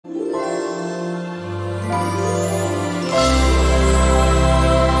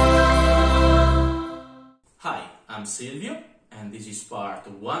Hi, I'm Silvio, and this is part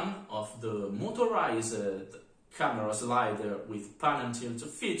 1 of the motorized camera slider with pan and tilt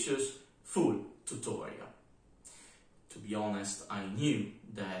features full tutorial. To be honest, I knew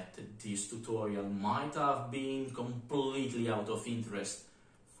that this tutorial might have been completely out of interest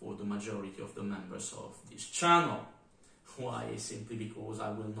for the majority of the members of this channel. Why? Simply because I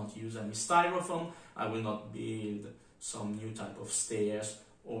will not use any styrofoam, I will not build some new type of stairs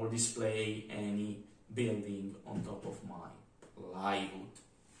or display any building on top of my plywood.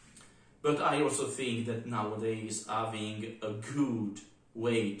 But I also think that nowadays having a good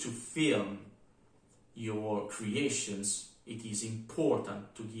way to film your creations, it is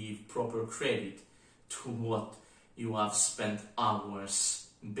important to give proper credit to what you have spent hours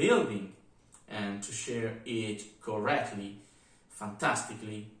building and to share it correctly,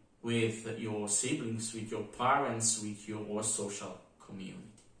 fantastically with your siblings, with your parents, with your social community.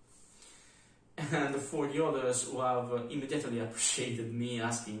 And for the others who have immediately appreciated me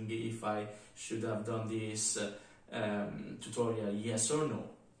asking if I should have done this tutorial, yes or no,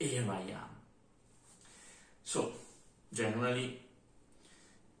 here I am. So, generally,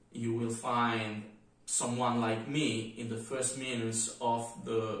 you will find someone like me in the first minutes of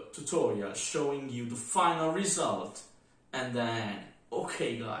the tutorial showing you the final result, and then,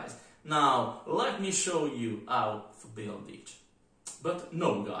 okay guys, now let me show you how to build it. But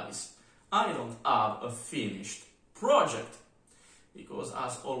no guys, I don't have a finished project, because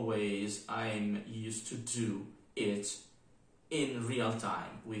as always I'm used to do it in real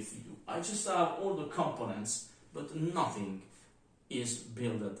time with you. I just have all the components, but nothing is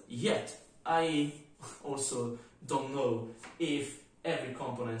built yet. I also don't know if every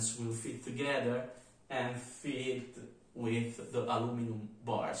components will fit together and fit with the aluminum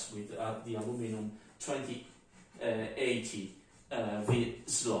bars, with the aluminum 2080 with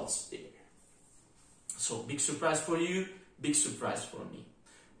slots there. So big surprise for you, big surprise for me.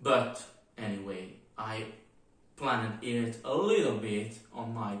 But anyway, I planned it a little bit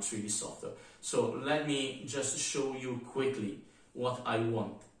on my 3D software. So let me just show you quickly what I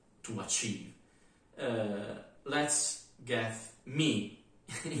want to achieve. Let's get me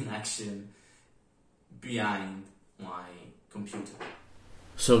in action behind my computer.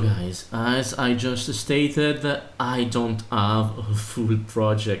 So guys, as I just stated, I don't have a full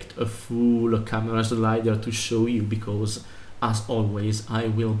project, a full camera slider to show you, because as always I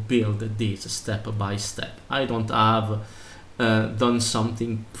will build this step by step. I don't have done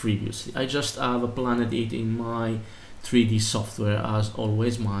something previously. I just have planned it in my 3D software, as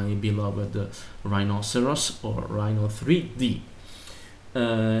always, my beloved Rhinoceros or Rhino 3D.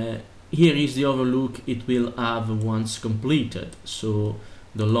 Here is the overlook it will have once completed. So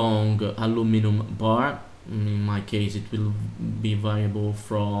the long aluminum bar, in my case it will be variable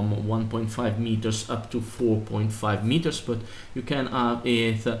from 1.5 meters up to 4.5 meters, but you can have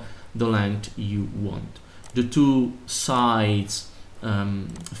it the length you want. The two sides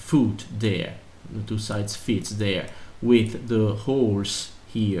foot there, the two sides fits there, with the holes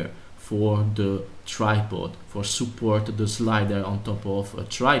here for the tripod, for support the slider on top of a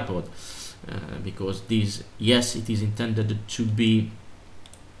tripod, because this, yes, it is intended to be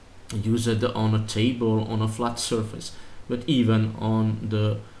used on a table, on a flat surface, but even on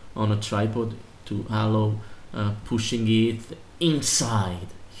a tripod to allow pushing it inside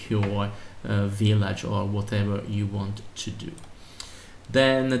your village or whatever you want to do.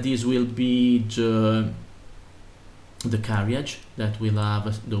 Then this will be the carriage that will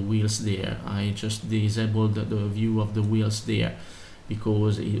have the wheels there. I just disabled the view of the wheels there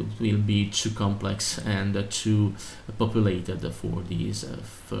because it will be too complex and too populated for this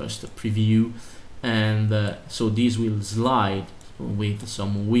first preview. And so this will slide with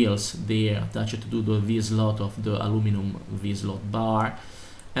some wheels there attached to the V-slot of the aluminum V-slot bar.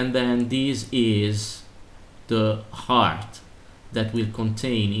 And then this is the heart that will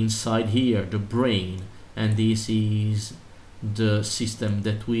contain inside here the brain, and this is the system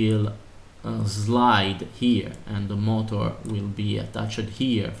that will slide here, and the motor will be attached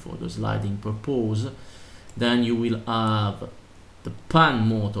here for the sliding purpose. Then you will have the pan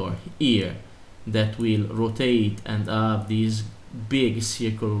motor here that will rotate and have this big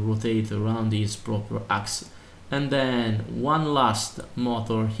circle rotate around its proper axis, and then one last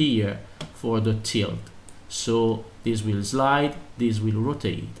motor here for the tilt. So this will slide, this will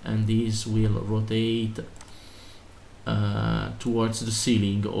rotate, and this will rotate towards the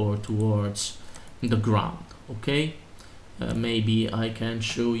ceiling or towards the ground. Okay, maybe I can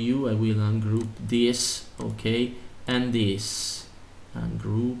show you. I will ungroup this, okay, and this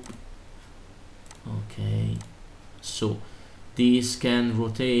ungroup, Okay, so this can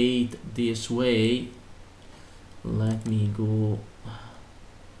rotate this way. Let me go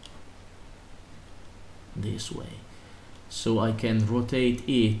this way, so I can rotate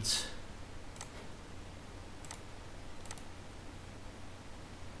it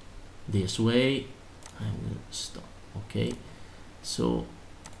this way. I will stop. Okay, so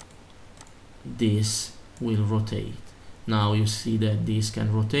this will rotate. Now you see that this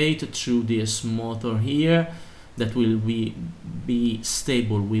can rotate through this motor here, that will be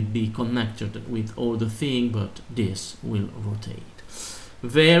stable, will be connected with all the thing, but this will rotate.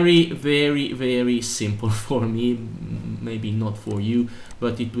 Very, very, very simple for me, maybe not for you,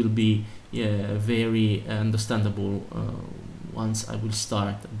 but it will be very understandable once I will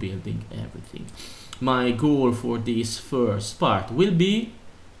start building everything. My goal for this first part will be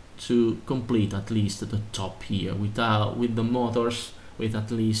to complete at least the top here with the motors, with at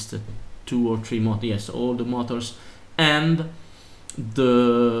least 2 or 3 motors, yes, all the motors, and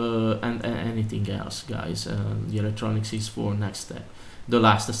anything else, guys. The electronics is for next step. The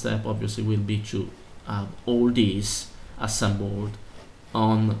last step obviously will be to have all these assembled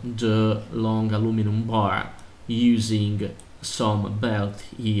on the long aluminum bar using some belt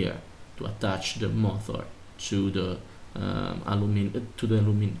here to attach the motor to the to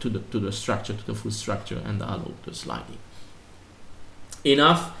the structure, to the full structure, and allow the sliding.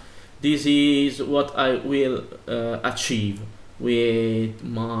 Enough. This is what I will achieve with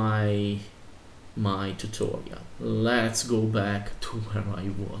my tutorial. Let's go back to where I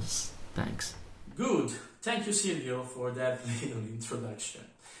was. Thanks. Good. Thank you, Silvio, for that little introduction.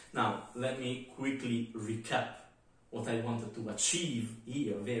 Now, let me quickly recap what I wanted to achieve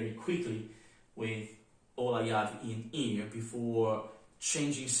here very quickly with all I have in here before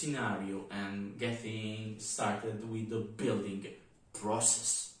changing scenario and getting started with the building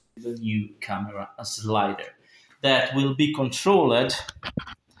process. The new camera slider that will be controlled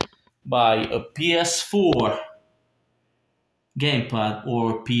by a PS4 gamepad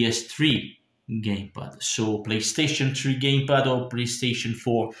or PS3 gamepad. So PlayStation 3 gamepad or PlayStation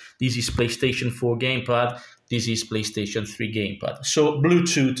 4. This is PlayStation 4 gamepad. This is PlayStation 3 gamepad. So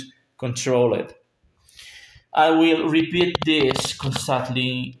Bluetooth controlled. I will repeat this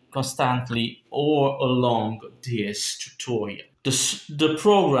constantly all along this tutorial. The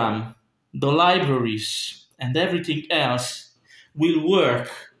program, the libraries, and everything else will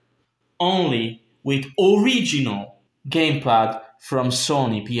work only with original gamepad from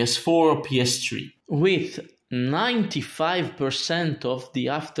Sony PS4 or PS3. With 95% of the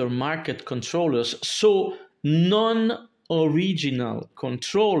aftermarket controllers, so non-original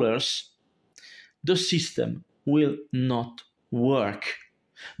controllers, the system will not work.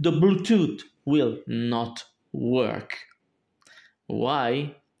 The Bluetooth will not work.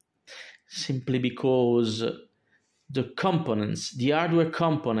 Why? Simply because the components, the hardware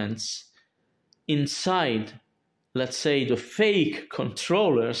components inside, let's say, the fake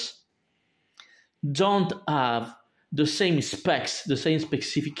controllers don't have the same specs, the same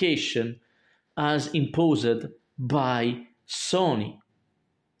specification as imposed by Sony.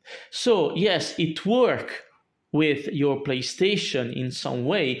 So yes, it works with your PlayStation in some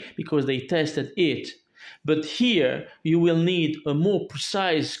way because they tested it, but here you will need a more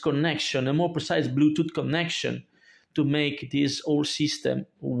precise connection, a more precise Bluetooth connection to make this whole system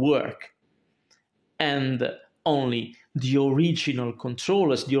work. And only the original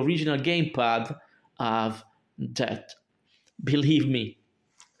controllers, the original gamepad have that. Believe me,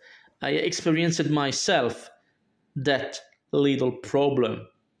 I experienced myself that little problem.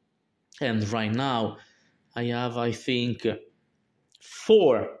 And right now I have, I think,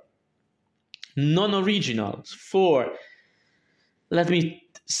 4 non-originals, 4, let me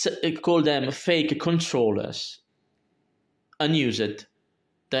call them fake controllers, unused,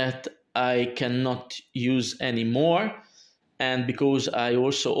 that I cannot use anymore. And because I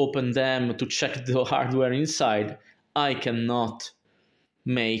also opened them to check the hardware inside, I cannot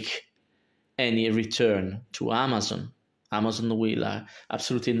make any return to Amazon. Amazon will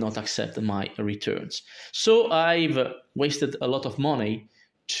absolutely not accept my returns. So I've wasted a lot of money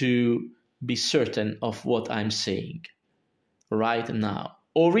to be certain of what I'm saying right now.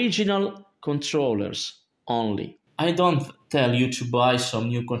 Original controllers only. I don't tell you to buy some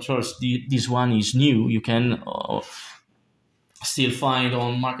new controllers. This one is new. You can still find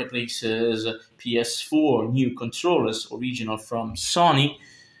on marketplaces PS4 new controllers, original from Sony.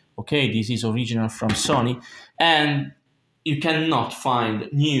 Okay, this is original from Sony. And you cannot find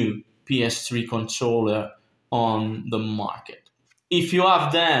new PS3 controller on the market. If you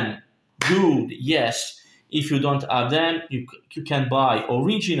have them, good, yes. If you don't have them, you can buy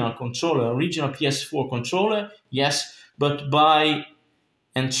original controller, original PS4 controller, yes, but buy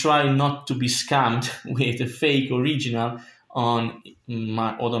and try not to be scammed with a fake original on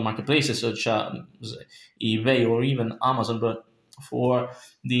other marketplaces such as eBay or even Amazon. But for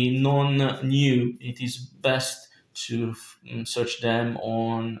the non-new, it is best to search them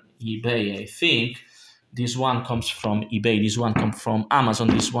on eBay. I think this one comes from eBay, this one comes from Amazon,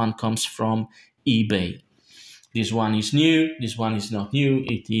 this one comes from eBay. This one is new, this one is not new,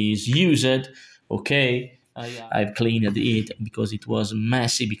 it is used, okay? I've cleaned it because it was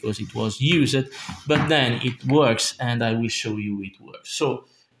messy, because it was used, but then it works, and I will show you it works. So,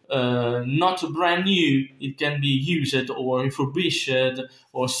 not brand new, it can be used or refurbished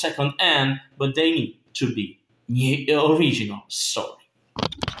or second hand, but they need to be new, original, sorry.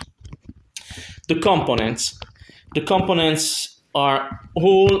 The components are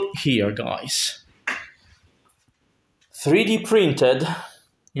all here, guys. 3D printed.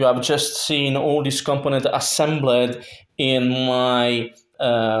 You have just seen all these components assembled in my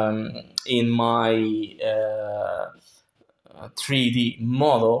 3D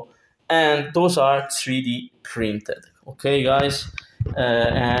model, and those are 3D printed. Okay, guys,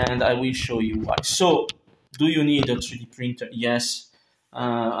 and I will show you why. So, do you need a 3D printer? Yes.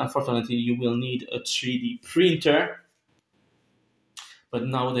 Unfortunately, you will need a 3D printer, but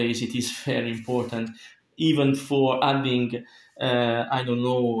nowadays it is very important, even for adding, I don't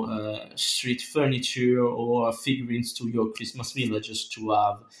know, street furniture or figurines to your Christmas villages, to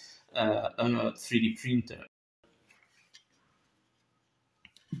have a 3D printer.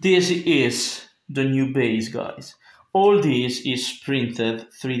 This is the new base, guys. All this is printed,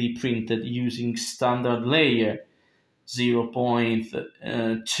 3D printed, using standard layer,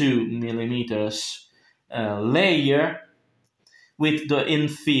 0.2 millimeters layer, with the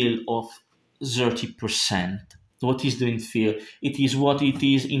infill of 30%. What is the infill? It is what it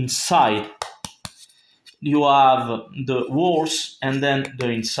is inside. You have the walls and then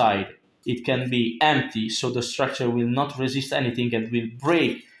the inside. It can be empty, so the structure will not resist anything and will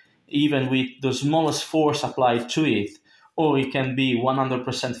break even with the smallest force applied to it. Or it can be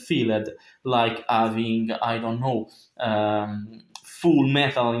 100% filled, like having, I don't know, full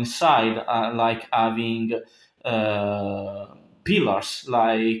metal inside, like having pillars,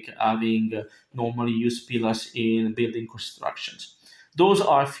 like having normally used pillars in building constructions. Those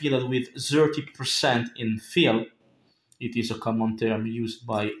are filled with 30% infill. It is a common term used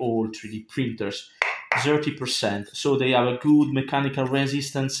by all 3D printers. 30%. So they have a good mechanical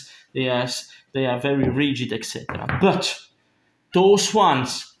resistance. They are very rigid, etc. But those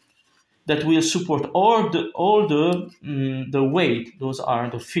ones that will support all the weight, those are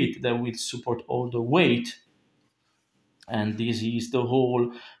the feet that will support all the weight. And this is the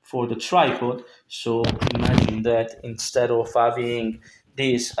hole for the tripod. So imagine that instead of having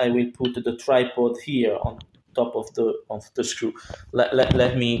this, I will put the tripod here on top of the screw.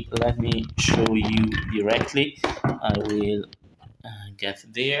 Let me show you directly. I will get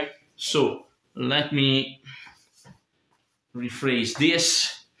there. So let me rephrase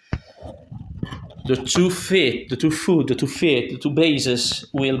this. The two bases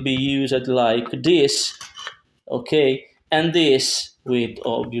will be used like this, okay, and this with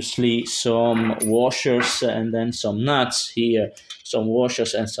obviously some washers and then some nuts here. Some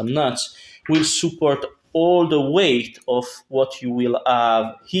washers and some nuts will support all the weight of what you will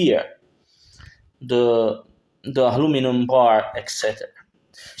have here, the aluminum bar, etc.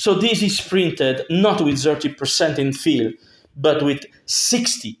 So this is printed not with 30% infill, but with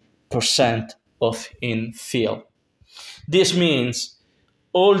 60% of infill. This means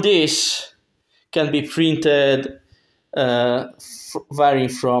all this can be printed varying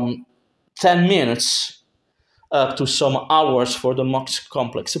from 10 minutes up to some hours for the Mox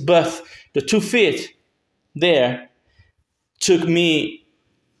complex. But the 2 feet there took me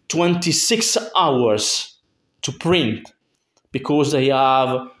 26 hours to print because they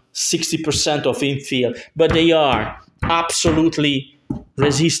have 60% of infill, but they are absolutely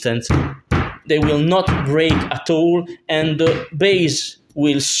resistant. They will not break at all, and the base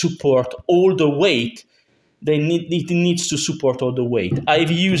will support all the weight. It needs to support all the weight.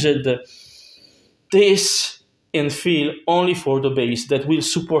 I've used this infill only for the base that will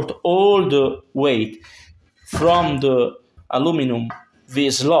support all the weight from the aluminum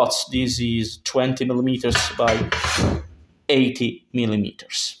V-slots. This is 20 millimeters by 80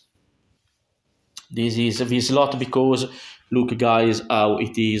 millimeters. This is a V-slot because look, guys, how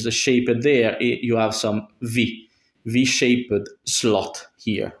it is shaped there. You have some V V-shaped slot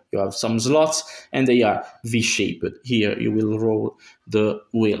here. You have some slots and they are V-shaped. Here you will roll the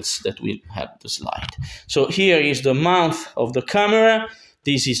wheels that will have the slide. So here is the mouth of the camera.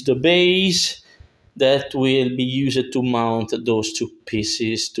 This is the base that will be used to mount those two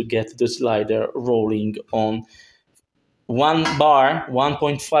pieces to get the slider rolling on one bar,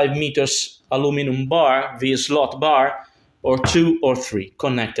 1.5 meters aluminum bar, V-slot bar, or 2 or 3,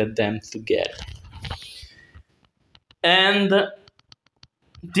 connected them together. And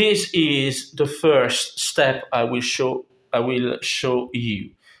this is the first step I will show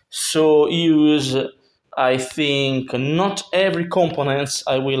you. So use, I think, not every components.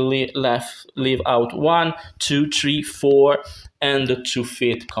 I will leave out 1, 2, 3, 4, and the 2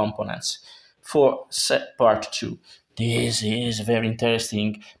 feet components for part 2. This is very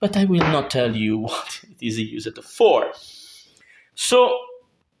interesting, but I will not tell you what it is used for. So,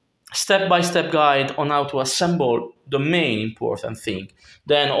 step-by-step guide on how to assemble the main important thing.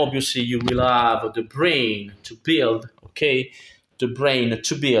 Then obviously you will have the brain to build, okay? The brain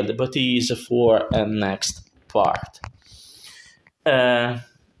to build, but it is for a next part.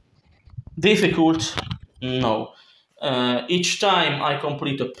 Difficult? No. Each time I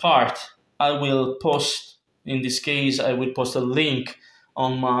complete a part, I will post, in this case, I will post a link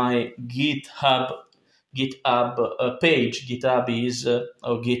on my GitHub page. GitHub is,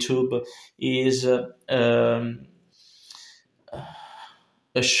 or GitHub is a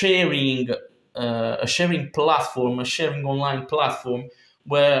sharing platform, a sharing online platform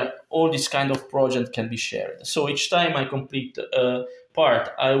where all this kind of project can be shared. So each time I complete a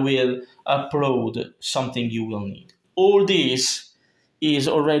part, I will upload something you will need. All this is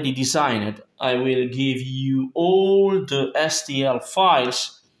already designed. I will give you all the STL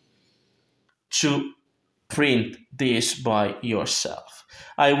files to print this by yourself.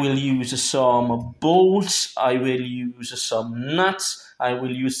 I will use some bolts, I will use some nuts, I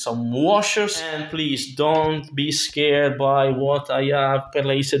will use some washers, and please don't be scared by what I have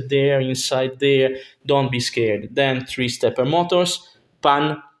placed there, inside there. Don't be scared. Then 3 stepper motors,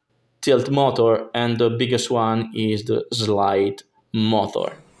 pan, tilt motor, and the biggest one is the slide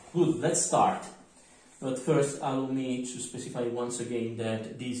motor. Good, let's start. But first allow me to specify once again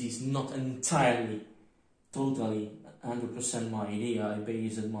that this is not entirely, totally, 100% my idea. I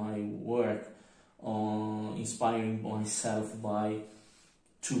based my work on inspiring myself by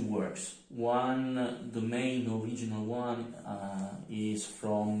 2 works. One, the main original one, is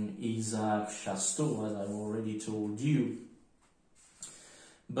from Isaac Chasteau, as I've already told you.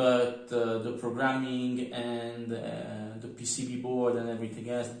 But the programming and the PCB board and everything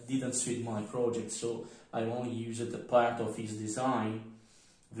else didn't suit my project, so I only used a part of his design,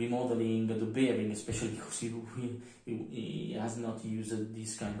 remodeling the bearing, especially because he has not used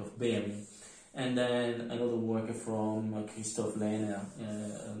this kind of bearing. And then another work from Christophe Lehner,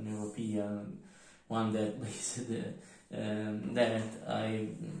 an European one that based that I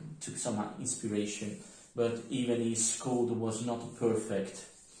took some inspiration, but even his code was not perfect.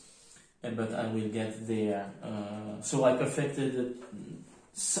 But I will get there. So I perfected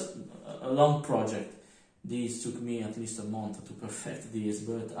a long project. This took me at least a month to perfect this,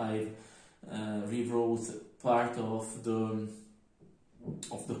 but I rewrote part of the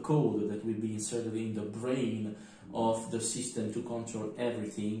code that will be inserted in the brain of the system to control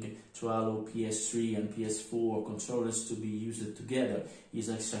everything, to allow PS3 and PS4 controllers to be used together.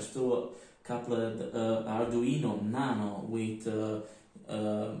 Isaac Chasteau coupled Arduino Nano with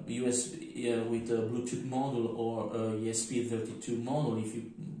USB with a Bluetooth module or a ESP32 module, if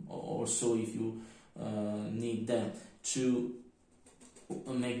you need them to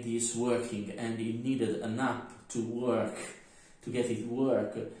make this working, and it needed an app to work, to get it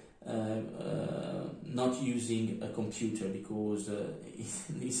work, not using a computer, because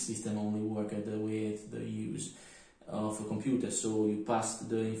this system only worked with the use of a computer. So you passed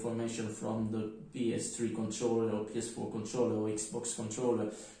the information from the PS3 controller or PS4 controller or Xbox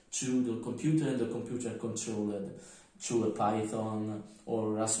controller to the computer, and the computer controlled through a Python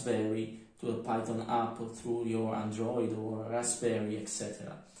or Raspberry to a Python app through your Android or Raspberry,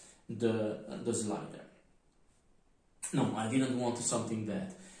 etc. the slider. No, I didn't want something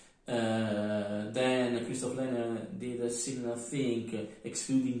that. Then Christophe Lehner did a similar thing,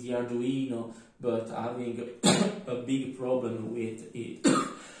 excluding the Arduino, but having a big problem with it.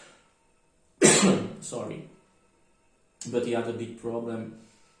 Sorry. But he had a big problem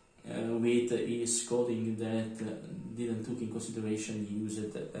with his coding that didn't took in consideration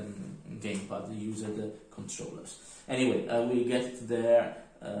used gamepad, used controllers. Anyway, I will get there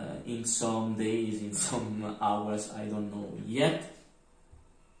in some days, in some hours, I don't know yet.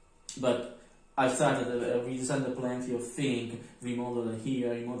 But I started redesigned plenty of things, remodeled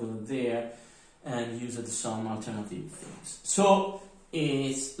here, remodeled there, and used some alternative things. So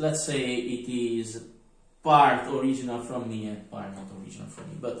it's, let's say it is part original from me and part not original from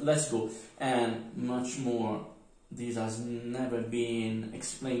me. But let's go, and much more. This has never been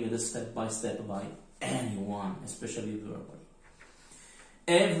explained step by step by anyone, especially verbally.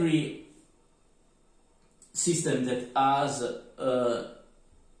 Every system that has a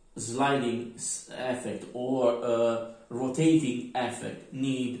sliding effect or a rotating effect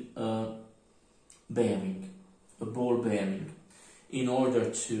need a bearing, a ball bearing, in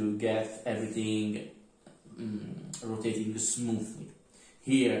order to get everything rotating smoothly.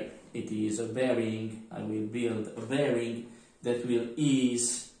 Here it is a bearing. I will build a bearing that will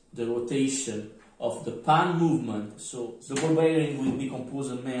ease the rotation of the pan movement. So the ball bearing will be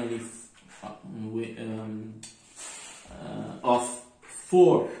composed mainly of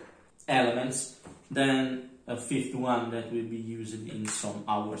 4 elements, then a 5th one that will be used in some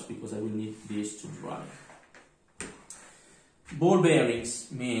hours because I will need this to dry. Ball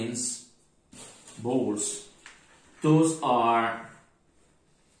bearings means balls. Those are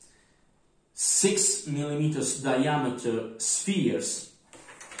 6 millimeters diameter spheres.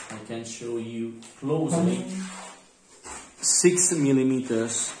 I can show you closely. 6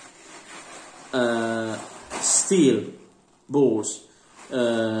 millimeters steel balls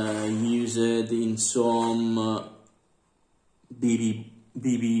used in some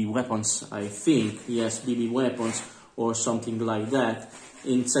BB weapons, I think. Yes, BB weapons or something like that.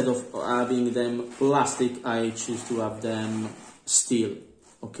 Instead of having them plastic, I choose to have them steel.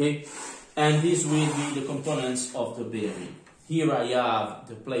 Okay, and these will be the components of the bearing. Here I have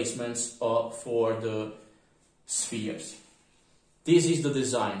the placements for the spheres. This is the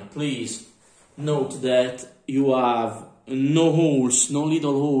design. Please note that you have no holes, no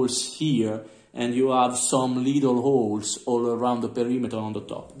little holes here, and you have some little holes all around the perimeter on the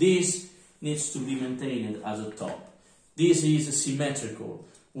top. This needs to be maintained as a top. This is symmetrical,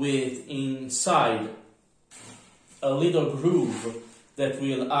 with inside a little groove that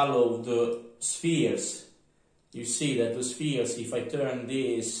will allow the spheres. You see that the spheres, if I turn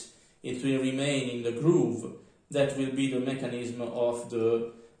this, it will remain in the groove. That will be the mechanism of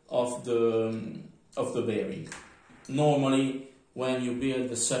the bearing. Normally, when you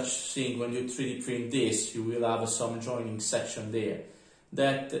build such thing, when you 3D print this, you will have some joining section there.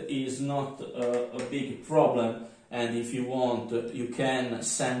 That is not a big problem, and if you want, you can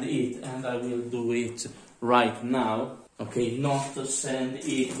sand it, and I will do it right now. Okay, not sand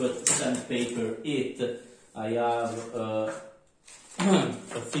it, but sandpaper it. I have a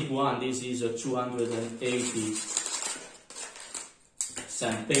thick one. This is a 280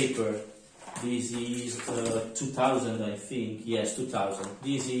 sandpaper. This is 2000, I think. Yes, 2000.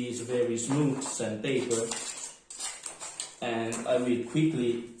 This is very smooth sandpaper, and I will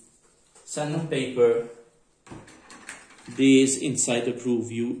quickly sandpaper this inside the groove.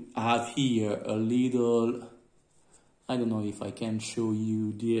 You have here a little, I don't know if I can show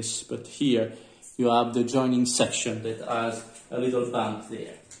you this, but here you have the joining section that has a little bump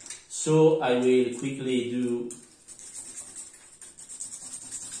there. So I will quickly do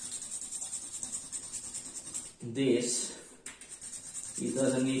this. It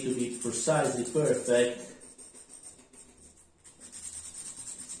doesn't need to be precisely perfect.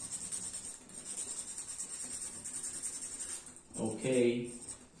 Okay,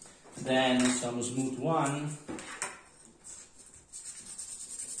 then some smooth one.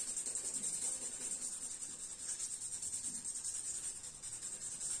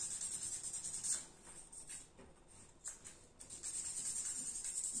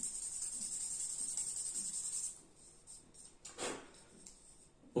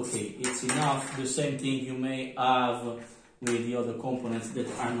 Okay, it's enough. The same thing you may have with the other components that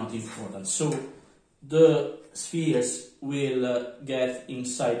are not important. So the spheres will get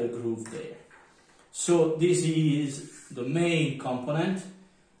inside the groove there. So this is the main component.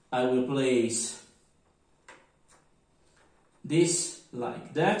 I will place this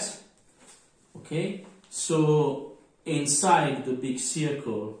like that. Okay, so inside the big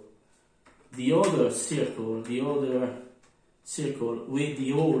circle, the other circle with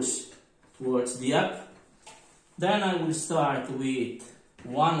the holes towards the up. Then I will start with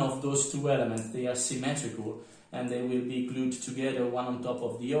one of those 2 elements. They are symmetrical and they will be glued together one on top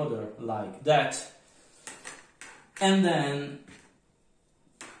of the other like that. And then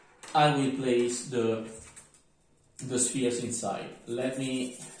I will place the spheres inside. Let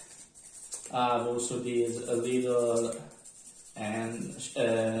me have also this a little and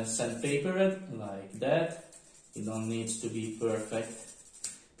sandpaper like that. It don't need to be perfect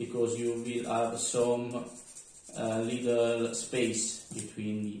because you will have some little space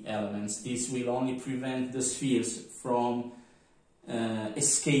between the elements. This will only prevent the spheres from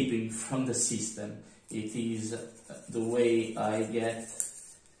escaping from the system. It is the way I get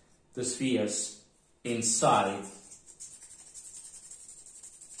the spheres inside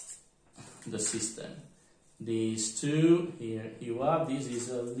the system. These two, here you have, this is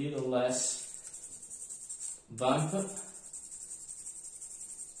a little less bump.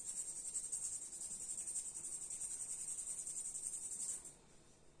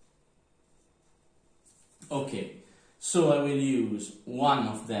 Okay, so I will use one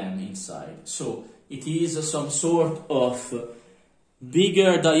of them inside. So it is some sort of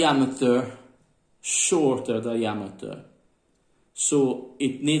bigger diameter, shorter diameter. So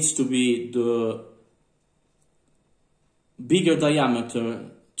it needs to be the bigger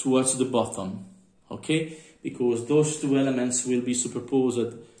diameter towards the bottom, okay? Because those two elements will be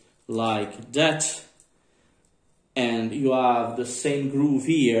superposed like that, and you have the same groove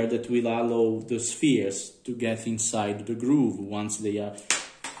here that will allow the spheres to get inside the groove once they are...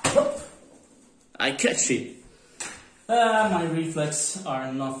 I catch it! My reflexes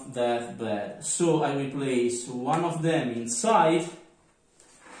are not that bad. So I will place one of them inside,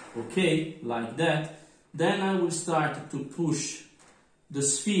 okay, like that. Then I will start to push the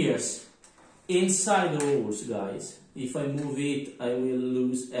spheres inside the holes, guys. If I move it, I will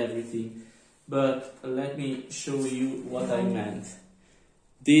lose everything. But let me show you what I meant.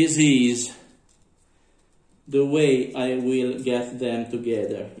 This is the way I will get them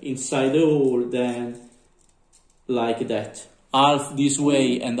together. Inside the hole, then like that. Half this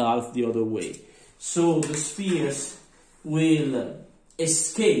way and half the other way. So the spheres will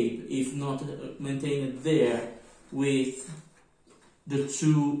escape, if not maintained there, with the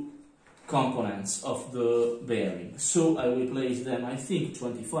two components of the bearing. So I will place them, I think,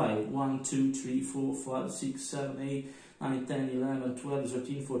 25. 1, 2, 3, 4, 5, 6, 7, 8, 9, 10, 11, 12,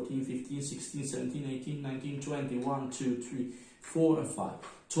 13, 14, 15, 16, 17, 18, 19, 20. 1, 2, 3, 4, and 5.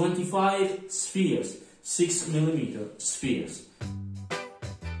 25 spheres. 6mm spheres.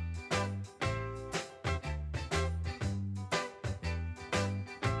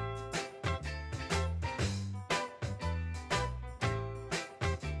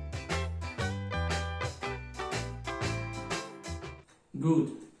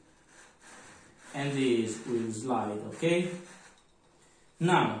 Good. And this will slide, okay?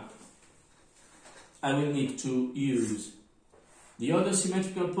 Now, I will need to use the other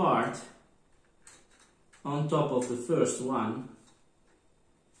symmetrical part on top of the first one,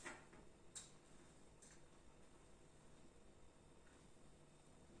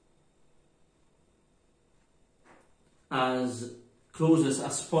 as close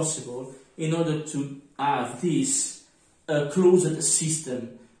as possible in order to have this closed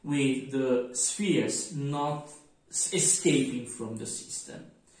system with the spheres not escaping from the system.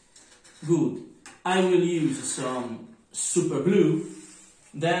 Good. I will use some super glue,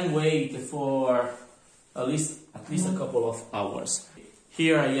 then wait for at least a couple of hours.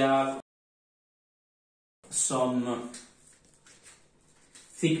 Here I have some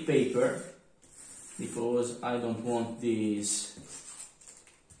thick paper, because I don't want this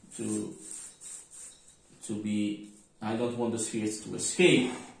I don't want the spheres to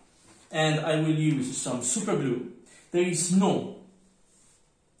escape. And I will use some super glue. There is no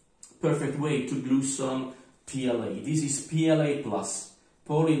perfect way to glue some PLA. This is PLA plus,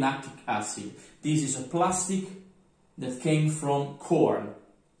 polylactic acid. This is a plastic that came from corn.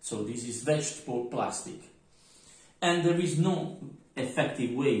 So this is vegetable plastic. And there is no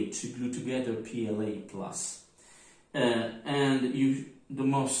effective way to glue together PLA plus. The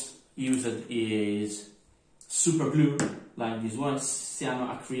most used is super glue, like this one,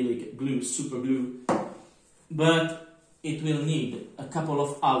 cyanoacrylic glue, super glue. But it will need a couple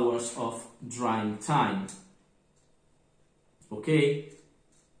of hours of drying time. Okay?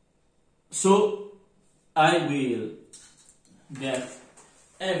 So I will get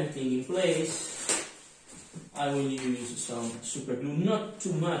everything in place. I will use some super glue, not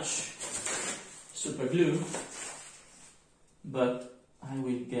too much super glue, but I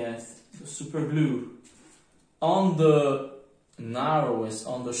will get the super glue on the narrowest,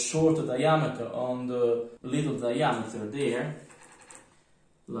 on the shorter diameter, on the little diameter there,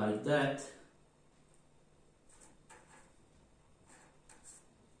 like that.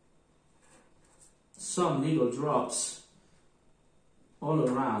 Some little drops all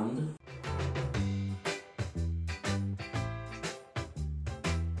around.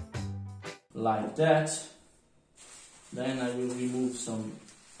 Like that. Then I will remove some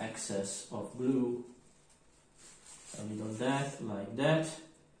excess of glue. A little that, like that.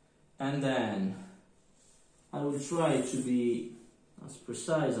 and then I will try to be as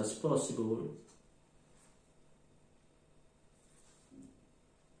precise as possible.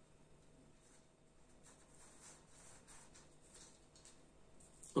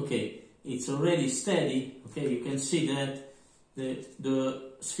 Okay, it's already steady. Okay, you can see that the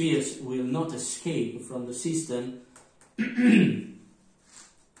spheres will not escape from the system,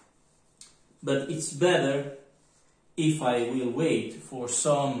 but it's better if I will wait for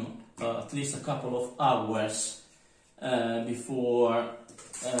some, at least a couple of hours before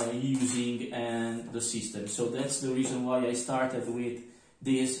using the system. So that's the reason why I started with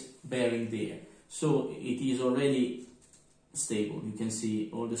this bearing there. So it is already stable. You can see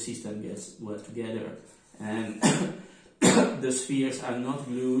all the system gets well together, and the spheres are not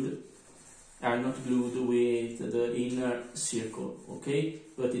glued with the inner circle, okay?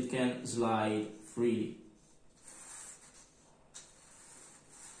 But it can slide freely.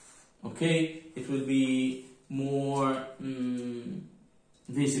 Okay, it will be more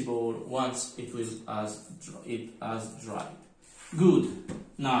visible once it has dried. Good.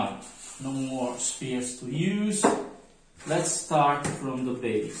 Now, no more spheres to use. Let's start from the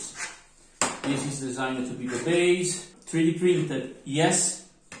base. This is designed to be the base. 3D printed, yes.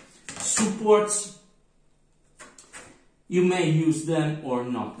 Supports, you may use them or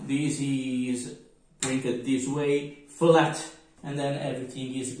not. This is printed this way, flat, and then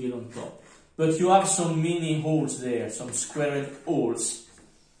everything is built on top. But you have some mini holes there, some squared holes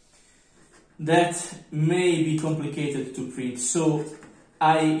that may be complicated to print. So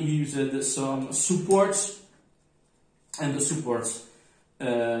I used some supports, and the supports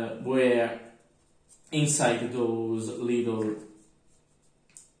were inside those little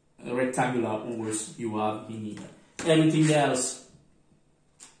rectangular holes you have in here. Everything else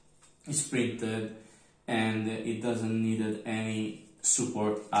is printed and it doesn't need any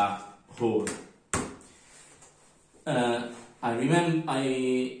support at all. I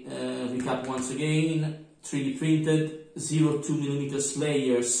recap once again: 3D printed, 0.2mm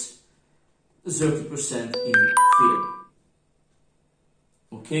layers, 30% in film.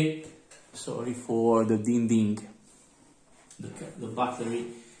 Okay, sorry for the ding ding. The battery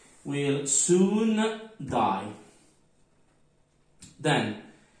will soon die. Then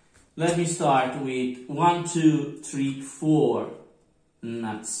let me start with 1, 2, 3, 4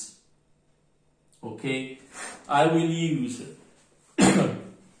 nuts. Okay, I will use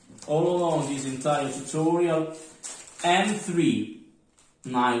all along this entire tutorial M3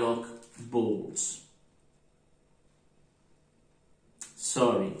 nylock bolts.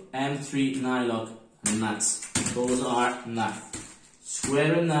 Sorry, M3 nylock nuts. Those are nuts.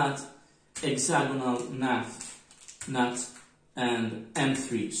 Square nut, hexagonal nut, and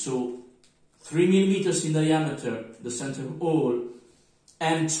M3. So 3mm in diameter, the center hole,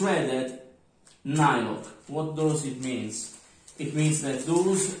 and threaded nylock. What does it mean? It means that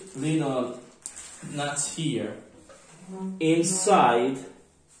those little nuts here inside,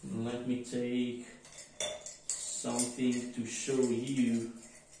 let me take something to show you.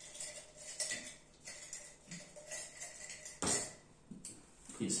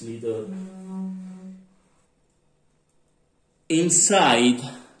 This little inside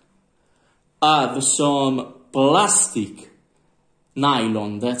have some plastic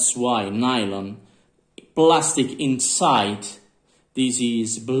nylon. That's why nylon plastic inside. This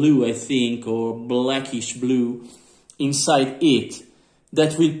is blue, I think, or blackish blue inside it,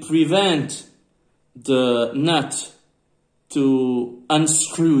 that will prevent the nut to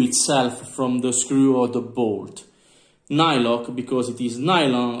unscrew itself from the screw or the bolt. Nylock, because it is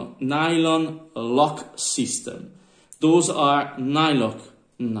nylon lock system. Those are nylock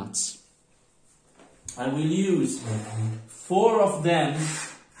nuts. I will use 4 of them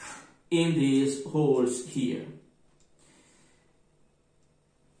in these holes here.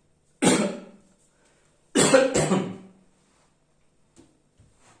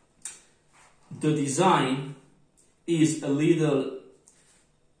 The design is a little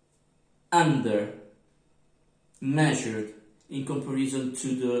under measured in comparison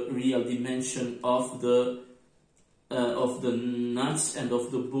to the real dimension of the nuts and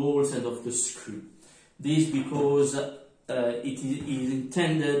of the bolts and of the screw. This because it is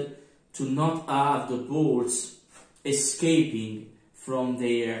intended to not have the bolts escaping from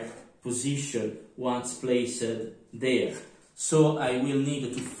their position once placed there. So I will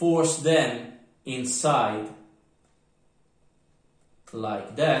need to force them inside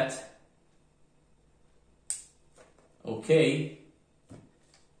like that. Okay,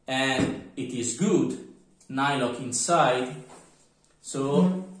 and it is good nylock inside,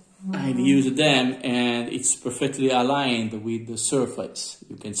 so I've used them and it's perfectly aligned with the surface.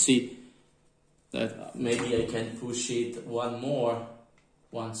 You can see that maybe I can push it once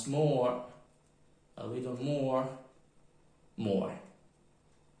more, a little more.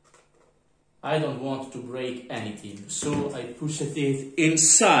 I don't want to break anything, so I pushed it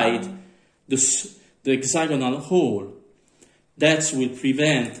inside the hexagonal hole. That will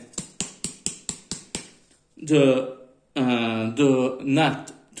prevent the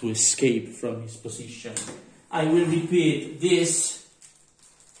nut to escape from its position. I will repeat this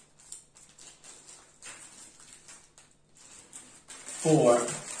for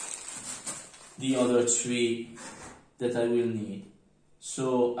the other three that I will need.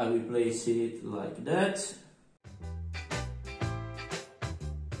 So I will place it like that.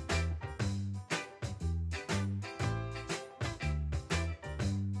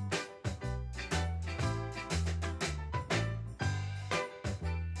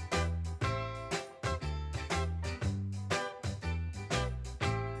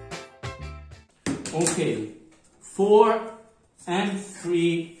 Okay, 4 and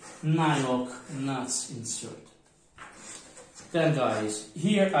 3 nylock nuts insert. Then guys,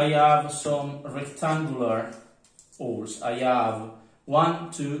 here I have some rectangular holes. I have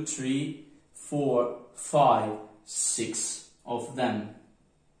 1, 2, 3, 4, 5, 6 of them.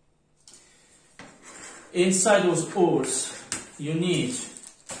 Inside those holes you need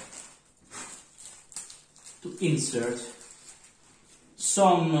to insert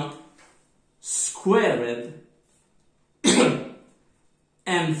some squared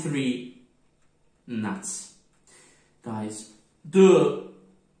M3 nuts. Guys, the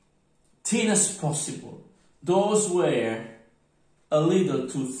thinnest possible. Those were a little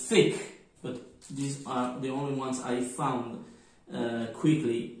too thick, but these are the only ones I found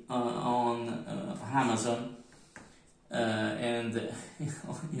quickly on Amazon and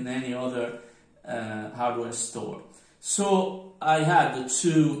in any other hardware store. So I had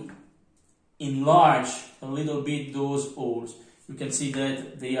to enlarge a little bit those holes. You can see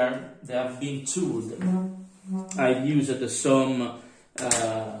that they have been tooled. I've used some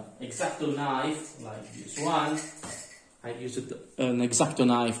X-Acto knife like this one. I've used an X-Acto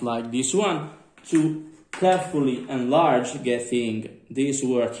knife like this one to carefully enlarge, getting this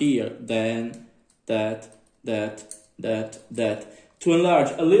work here, then that, to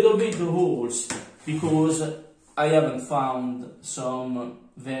enlarge a little bit the holes, because I haven't found some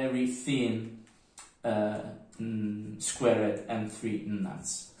very thin squared M3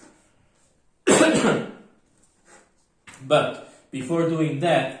 nuts. But before doing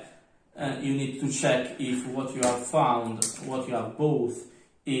that, you need to check if what you have found, what you have both,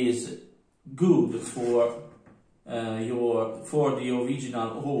 is good for the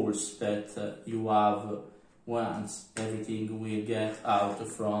original holes that you have once everything will get out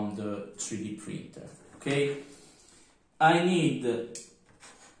from the 3D printer. Okay, I need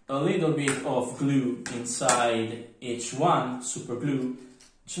a little bit of glue inside each one, super glue,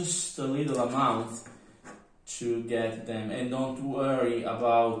 just a little amount to get them, and don't worry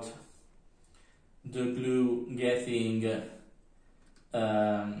about the glue getting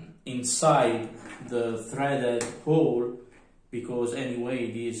inside the threaded hole, because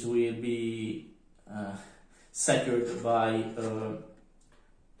anyway this will be secured by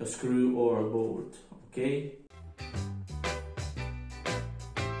a screw or a bolt. Okay.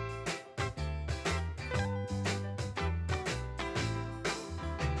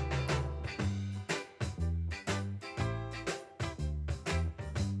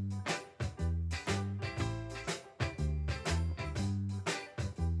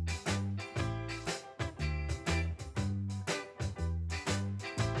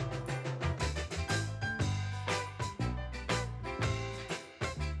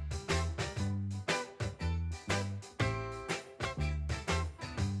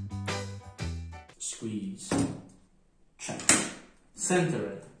 Squeeze, check,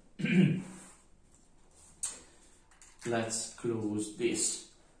 center it. Let's close this.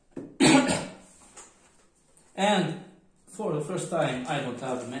 And for the first time I don't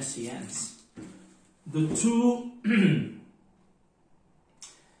have messy ends. The two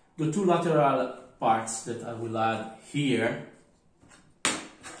lateral parts that I will add here,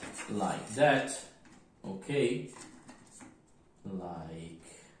 like that, okay, like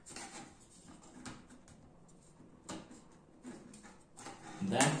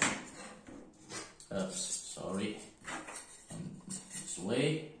that. Oops, sorry. This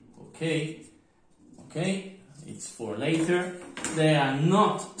way. Okay. Okay. It's for later. They are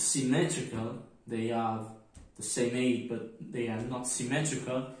not symmetrical. They have the same age, but they are not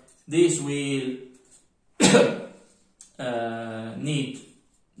symmetrical. This will need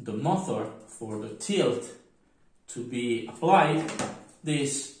the motor for the tilt to be applied,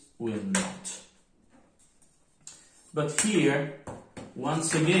 this will not. But here,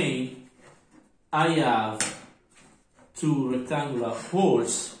 once again, I have two rectangular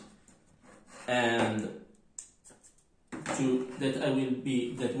holes, and that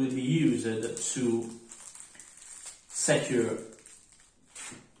will be used to secure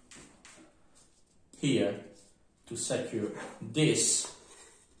here, to secure this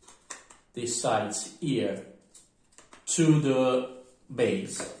sides here to the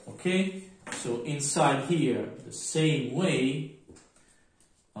base. Okay, so inside here the same way,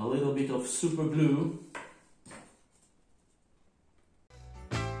 a little bit of super glue.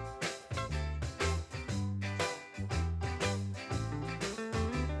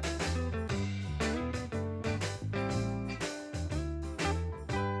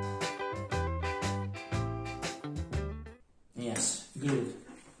 Yes, good.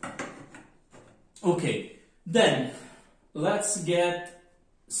 Okay, then let's get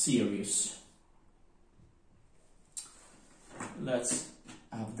serious. Let's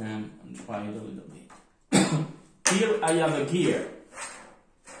have them and try it a little bit. Here I have a gear.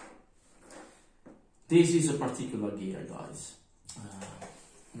 This is a particular gear, guys.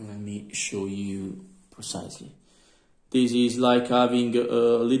 Let me show you precisely. This is like having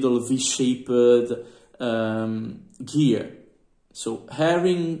a little V-shaped gear. So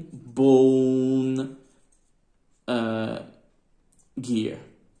herringbone gear.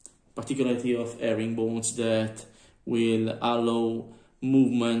 Particularity of herringbones that will allow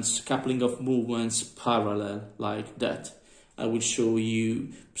movements, coupling of movements parallel like that. I will show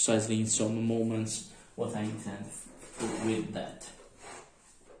you precisely in some moments what I intend with that.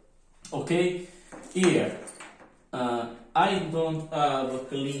 Okay, here I don't have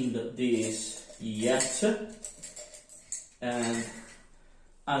cleaned this yet, and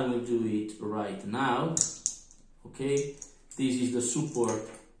I will do it right now. Okay, this is the support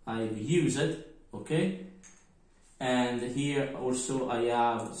I've used. Okay, and here also I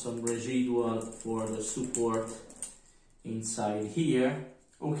have some residual for the support inside here.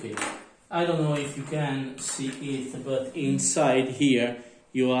 Okay, I don't know if you can see it, but inside here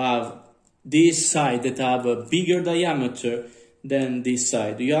you have this side that have a bigger diameter than this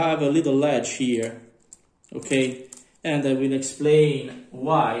side. You have a little ledge here. Okay, and I will explain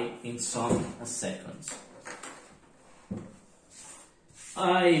why in some seconds.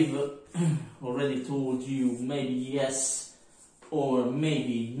 I've already told you, maybe yes or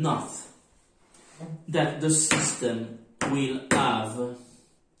maybe not, that the system will have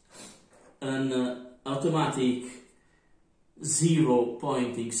an automatic zero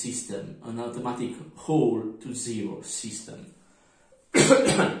pointing system, an automatic hole to zero system.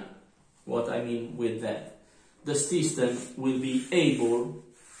 What I mean with that? The system will be able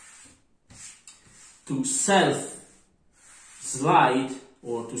to self-slide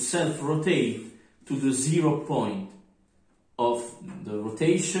or to self-rotate to the 0 point of the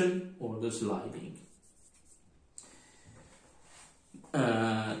rotation or the sliding.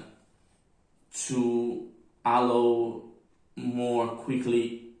 To allow more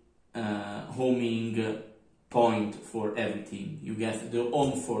quickly homing point for everything. You get the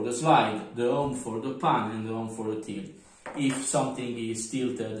home for the slide, the home for the pan, and the home for the tilt. If something is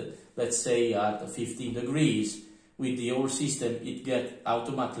tilted, let's say at 15 degrees, with the whole system it gets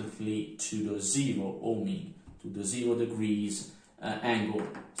automatically to the zero homing, to the 0 degrees angle.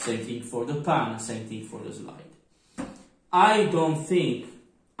 Same thing for the pan, same thing for the slide. I don't think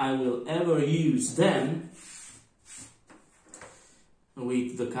I will ever use them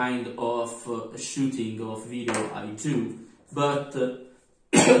with the kind of shooting of video I do, but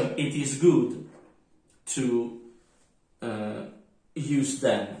it is good to use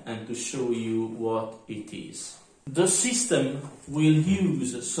them and to show you what it is. The system will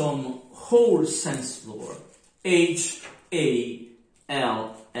use some Hall sensor, HALL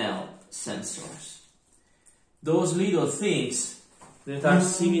sensors. Those little things that are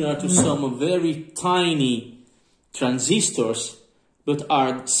similar to some very tiny transistors but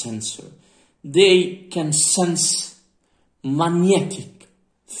are sensor. They can sense magnetic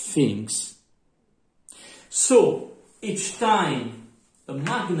things. So each time a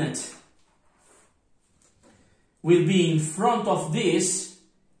magnet will be in front of this,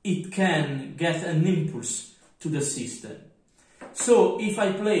 it can get an impulse to the system. So if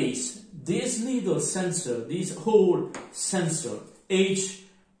I place this little sensor, this whole sensor, HALL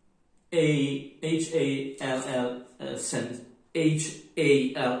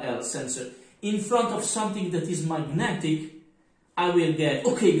sensor, in front of something that is magnetic, I will get,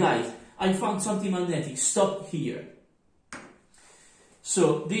 okay guys, I found something magnetic, stop here.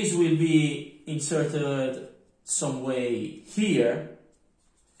 So this will be inserted some way here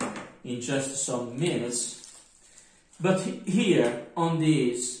in just some minutes, but here on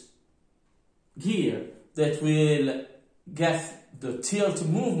this gear that will get the tilt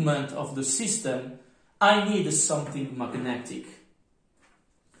movement of the system, I need something magnetic.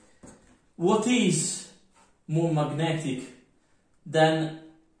 What is more magnetic than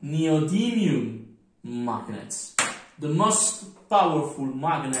neodymium magnets, the most powerful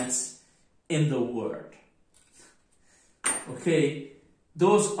magnets in the world? Okay,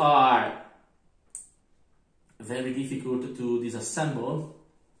 those are very difficult to disassemble.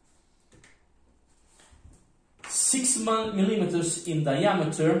 6 millimeters in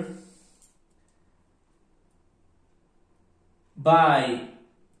diameter by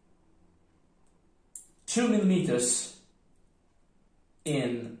 2 millimeters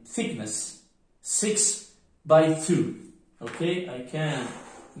in thickness, 6 by 2. Okay, I can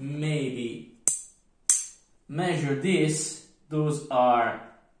maybe measure this. Those are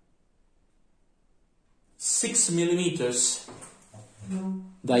 6 millimeters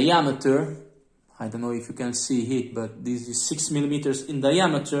diameter. I don't know if you can see it, but this is 6 millimeters in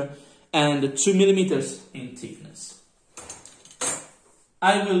diameter and 2 millimeters in thickness.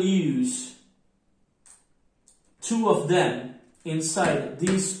 I will use 2 of them inside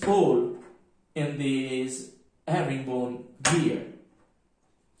this hole in this herringbone gear.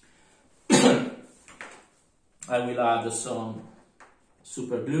 I will add some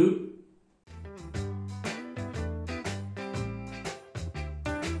super glue.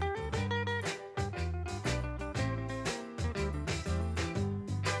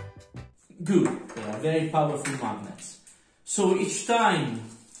 Good, they are very powerful magnets. So each time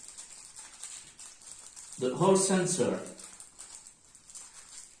the Hall sensor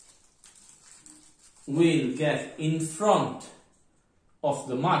will get in front of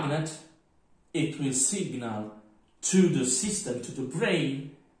the magnet, it will signal to the system, to the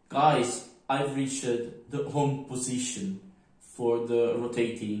brain, guys, I've reached the home position for the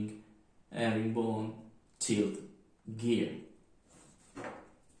rotating herringbone tilt gear.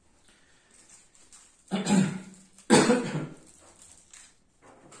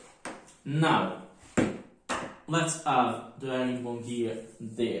 Now, let's have the herringbone gear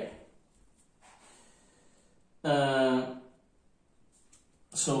there.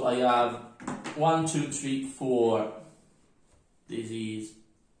 So I have 1, 2, 3, 4. This is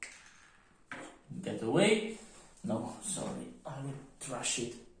get away. No, sorry, I will trash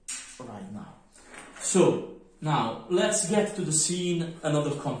it right now. So now let's get to the scene.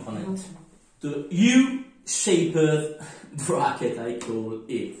 Another component, the U-shaped bracket, I call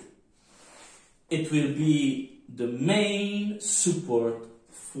it. It will be the main support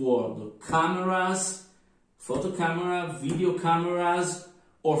for the cameras, photo camera, video cameras,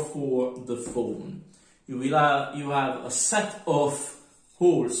 or for the phone. You have a set of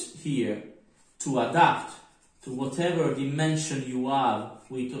holes here to adapt to whatever dimension you have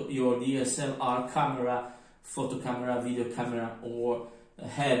with your DSLR camera, photo camera, video camera, or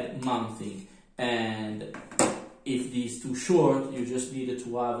head mounting. And if this is too short, you just need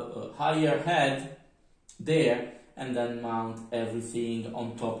to have a higher head there and then mount everything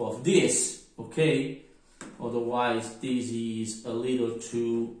on top of this, okay? Otherwise, this is a little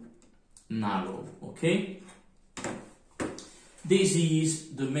too narrow, okay? This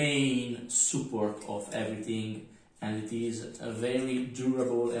is the main support of everything, and it is very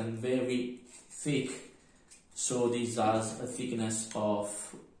durable and very thick. So this has a thickness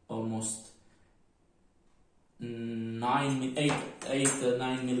of almost 9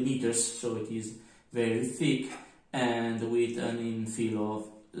 millimeters, so it is very thick and with an infill of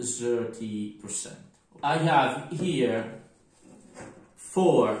 30%. I have here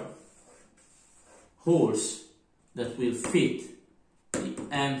 4 holes that will fit the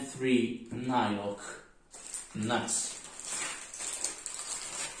M3 nylock nuts.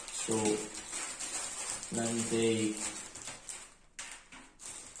 So let me take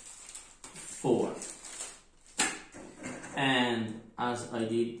 4. And as I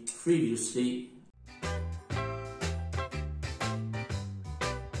did previously,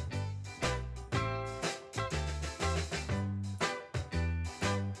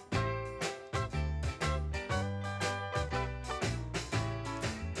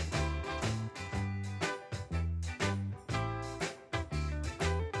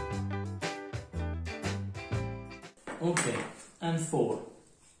 okay, and 4.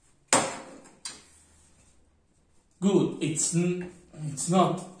 Good, it's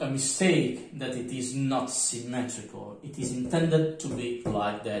not a mistake that it is not symmetrical. It is intended to be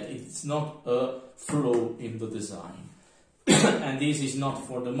like that. It's not a flaw in the design. and this is not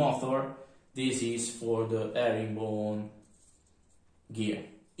for the motor, this is for the herringbone gear.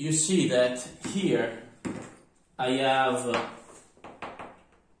 You see that here I have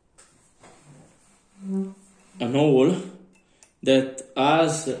an hole that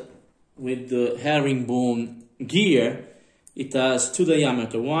has, with the herringbone gear, it has two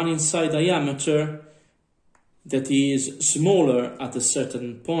diameters, one inside diameter that is smaller at a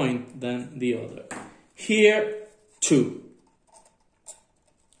certain point than the other. Here, two.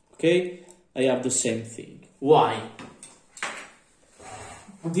 Okay, I have the same thing. Why?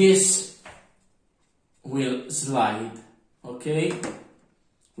 This will slide, okay?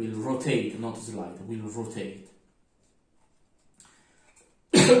 Will rotate, not slide, will rotate.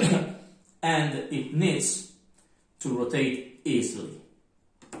 And it needs to rotate easily,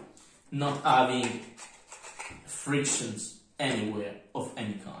 not having frictions anywhere of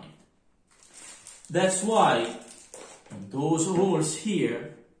any kind. That's why in those holes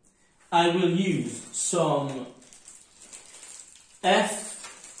here I will use some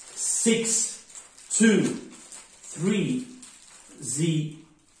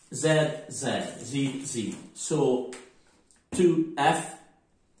F623ZZZ. So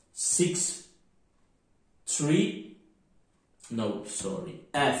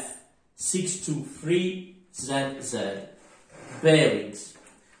F623ZZ bearings.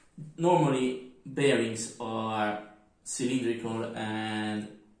 Normally bearings are cylindrical and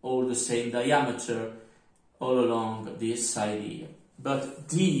all the same diameter all along this side here. But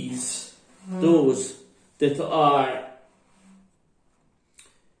these, those that are,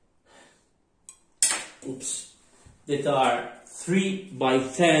 that are 3 by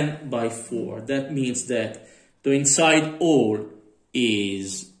 10 by 4. That means that the inside hole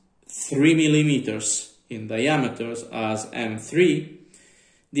is 3 millimeters in diameter as M3.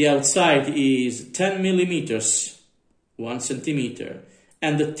 The outside is 10 millimeters, 1 centimeter,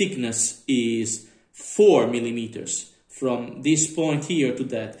 and the thickness is 4 millimeters from this point here to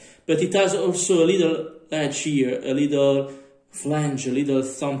that. But it has also a little edge here, a little flange, a little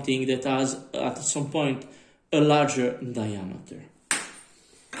something that has at some point a larger diameter.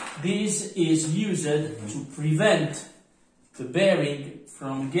 This is used to prevent the bearing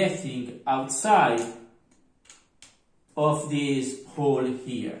from getting outside of this hole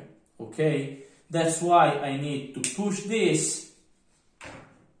here, okay? That's why I need to push this,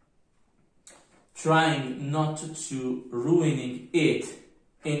 trying not to ruining it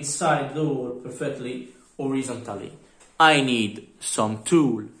inside the hole perfectly horizontally. I need some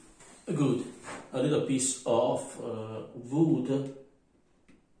tool, good, a little piece of wood,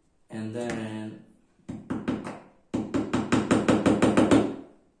 and then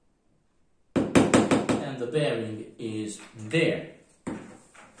the bearing is there.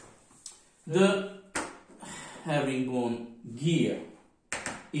 The herringbone gear,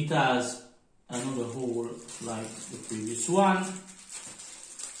 it has another hole like the previous one.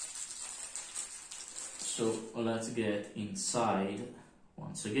 So let's get inside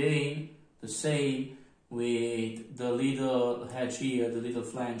once again. The same with the little edge here, the little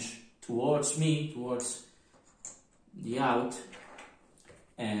flange towards me, towards the out,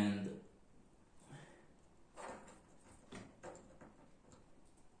 and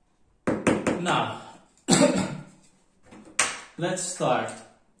now let's start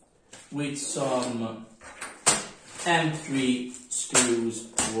with some M3 screws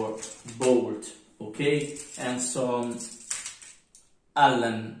or bolt, okay, and some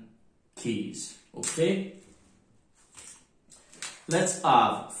Allen keys, okay. Let's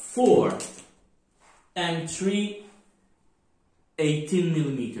have 4 M3 18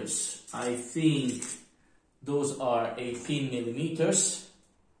 millimeters. I think those are 18 millimeters.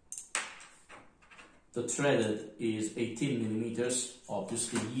 The threaded is 18 millimeters,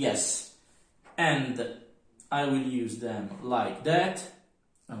 obviously, yes. And I will use them like that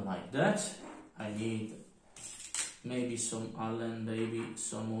and like that. I need maybe some Allen, maybe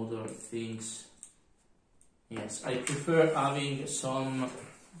some other things. Yes, I prefer having some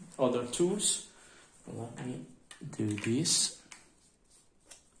other tools. Let me do this.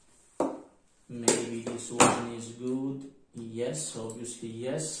 Maybe this one is good. Yes, obviously,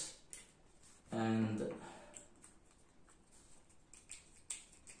 yes. And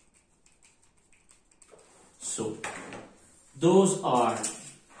so those are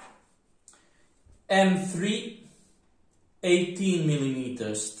M3 18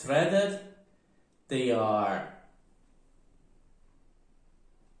 millimeters threaded. They are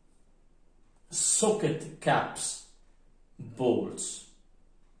socket caps bolts.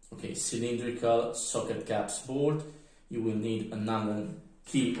 Okay, cylindrical socket caps bolt. You will need an Allen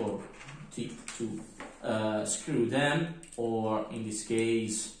key or tip to screw them, or in this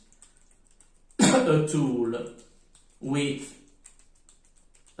case a tool with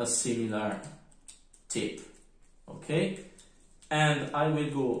a similar tip. Okay, and I will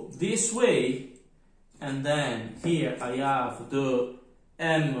go this way, and then here I have the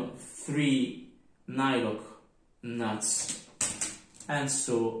M3 nylock nuts, and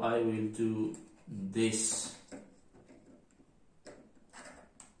so I will do this.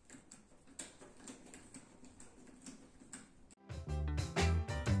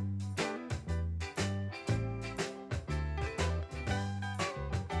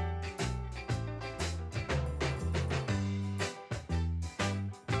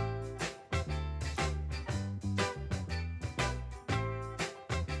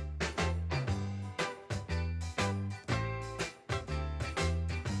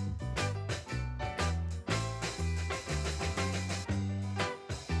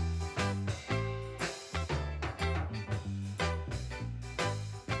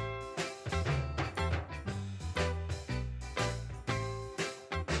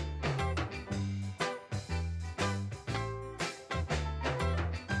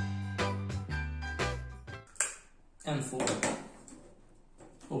 And 4.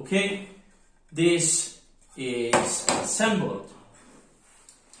 Okay, this is assembled.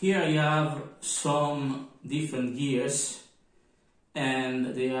 Here I have some different gears,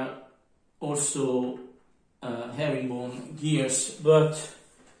 and they are also herringbone gears, but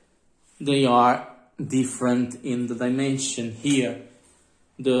they are different in the dimension. Here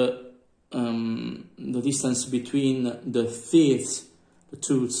the distance between the teeth, the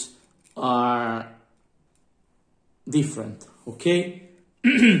tooths, are different, okay?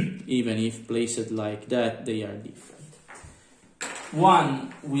 Even if placed like that, they are different.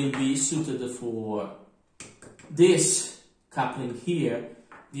 One will be suited for this coupling here,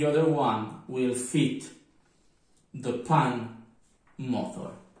 the other one will fit the pan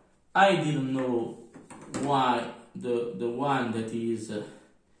motor. I didn't know why the one that is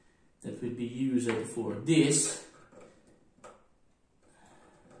that will be used for this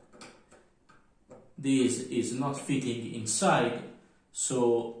is not fitting inside,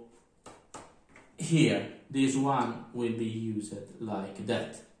 so here this one will be used like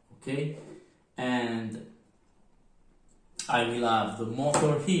that, okay? And I will have the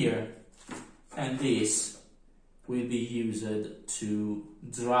motor here, and this will be used to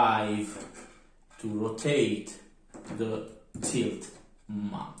drive, to rotate the tilt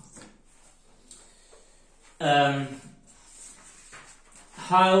mount.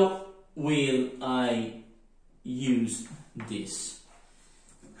 How will I use this?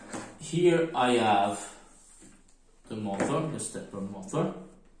 Here I have the motor, the stepper motor,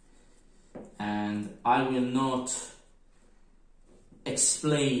 and I will not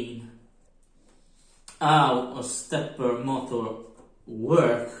explain how a stepper motor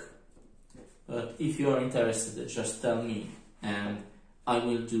works, but if you are interested, just tell me and I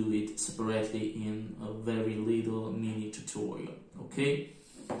will do it separately in a very little mini tutorial, okay?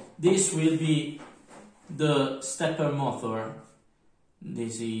 This will be the stepper motor.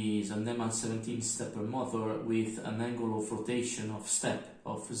 This is an M17 stepper motor with an angle of rotation of step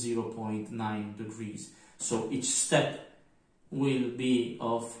of 0.9 degrees. So each step will be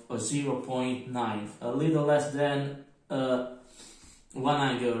of a 0.9, a little less than 1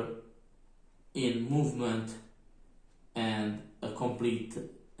 angle in movement, and a complete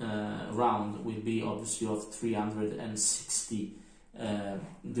round will be obviously of 360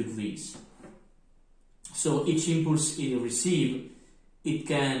 degrees. So each impulse it receives, it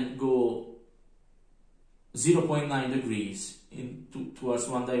can go 0.9 degrees towards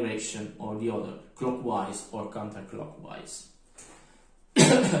one direction or the other, clockwise or counterclockwise.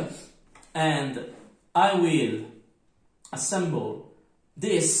 And I will assemble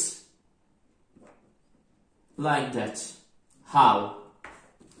this like that. How?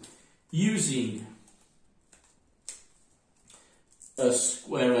 Using a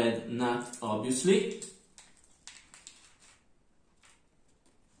square-head nut, obviously,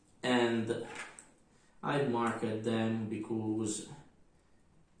 and I've marked them because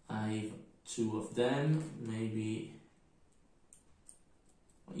I have 2 of them, maybe.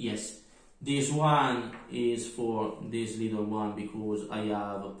 Yes, this one is for this little one because I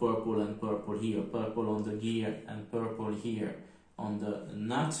have purple and purple here, purple on the gear and purple here on the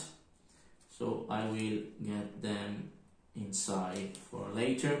nut, so I will get them inside for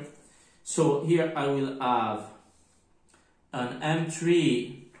later. So here I will have an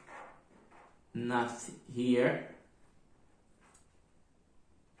M3 nut here,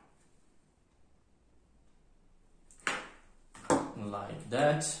 like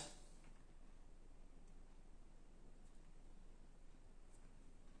that,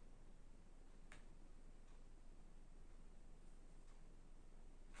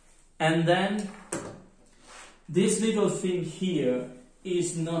 And then this little thing here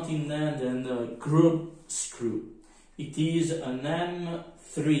is not intended a grub screw. It is an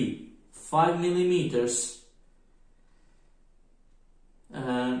M3 5 millimeters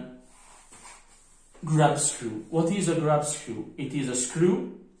grub screw. What is a grub screw? It is a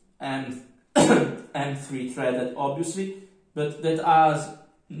screw and M3 threaded, obviously, but that has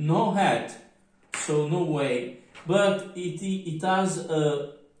no head, so no way. But it has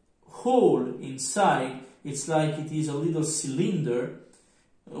a hole inside. It's like it is a little cylinder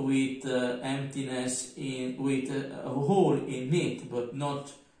with emptiness in, with a hole in it, but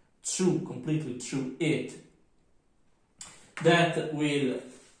not completely through it. That will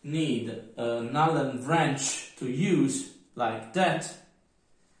need an Allen wrench to use like that,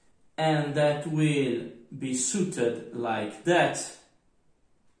 and that will be suited like that,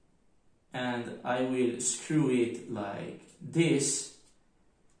 and I will screw it like this,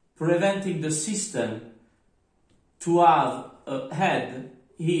 preventing the system to have a head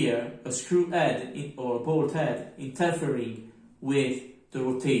here, a screw head or bolt head interfering with the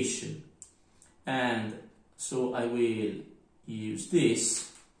rotation. And so I will use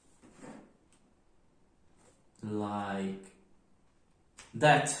this like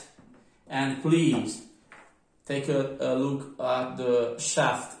that. And please take a look at the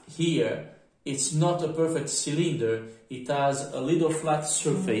shaft here. It's not a perfect cylinder, it has a little flat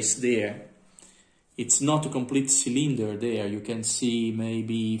surface there. It's not a complete cylinder there. You can see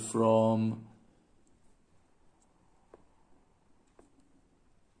maybe from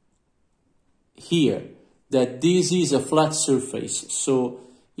here that this is a flat surface, so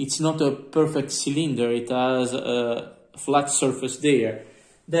it's not a perfect cylinder, it has a flat surface there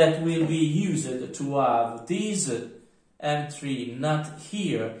that will be used to have this M3 nut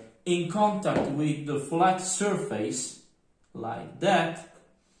here in contact with the flat surface like that,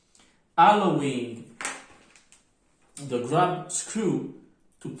 allowing the grab screw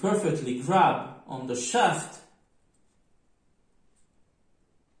to perfectly grab on the shaft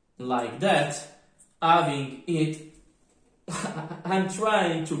like that, having it. I'm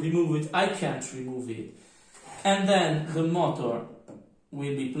trying to remove it, I can't remove it. And then the motor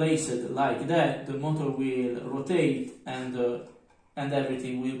will be placed like that, the motor will rotate and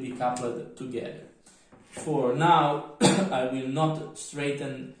everything will be coupled together. For now, I will not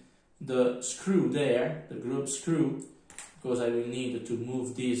straighten the screw there, the grub screw, because I will need to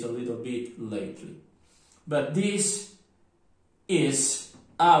move this a little bit later. But this is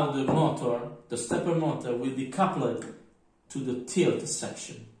how the motor, the stepper motor, will be coupled to the tilt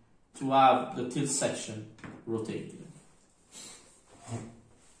section, to have the tilt section rotating.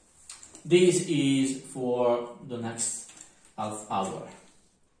 This is for the next half hour.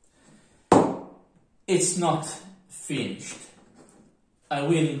 It's not finished. I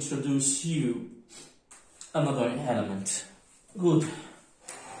will introduce you another element. Good.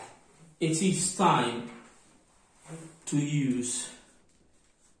 It is time to use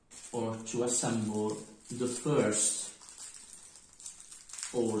or to assemble the first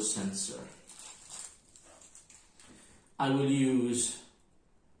oil sensor. I will use,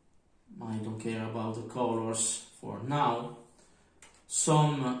 I don't care about the colors for now,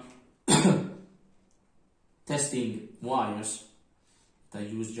 some testing wires that I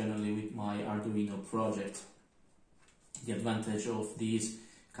use generally with my Arduino project. The advantage of these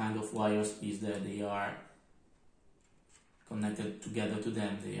kind of wires is that they are connected together to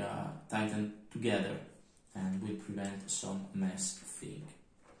them, they are tightened together and will prevent some mess thing.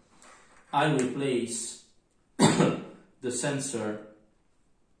 I will place the sensor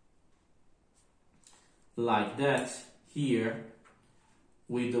like that here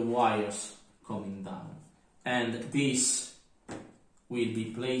with the wires coming down, and this will be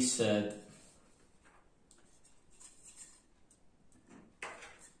placed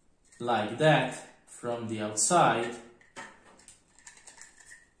like that from the outside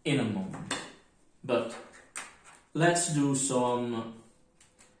in a moment. But let's do some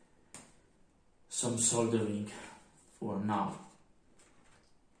soldering for now.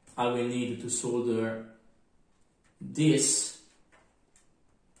 I will need to solder this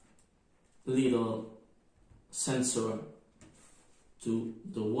little sensor to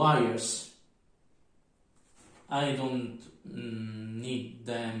the wires. I don't need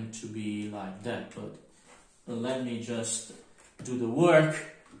them to be like that, but let me just do the work.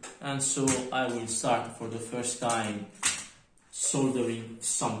 And so I will start for the first time soldering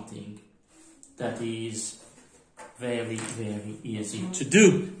something that is very, very easy to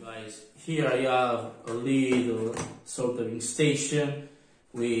do. Guys, here I have a little soldering station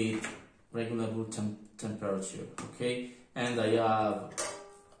with regulable temperature, okay? And I have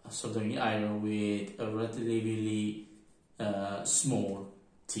a soldering iron with a relatively small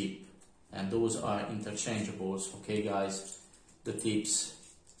tip, and those are interchangeables. Okay guys, the tips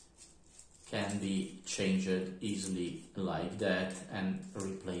can be changed easily like that and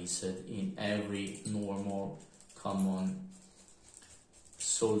replaced in every normal common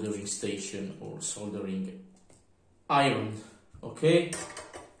soldering station or soldering iron. Okay,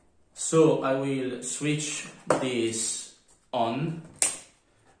 so I will switch this on,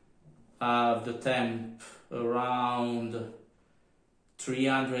 have the temp around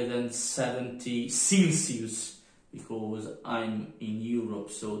 370 Celsius because I'm in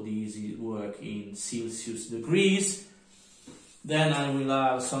Europe, so these work in Celsius degrees. Then I will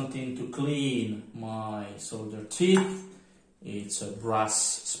have something to clean my solder tip. It's a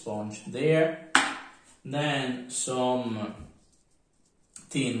brass sponge there. Then some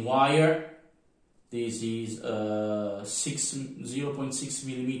thin wire. This is 0.6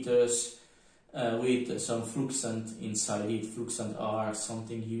 millimeters with some fluxant inside it. Fluxant are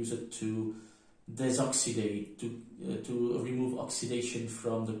something used to desoxidate, to remove oxidation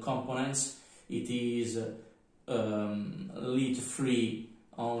from the components. It is lead free,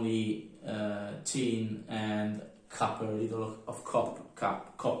 only tin and copper, little of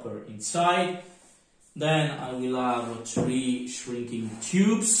copper inside. Then I will have 3 shrinking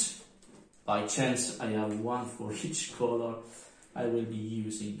tubes. By chance I have one for each color I will be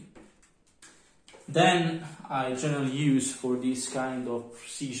using. Then I generally use for this kind of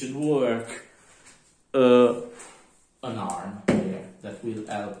precision work an arm here that will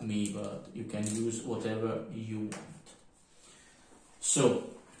help me, but you can use whatever you want. So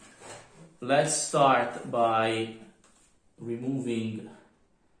let's start by removing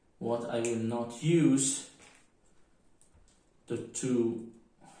what I will not use, the 2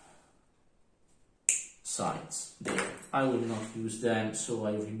 sides there. I will not use them, so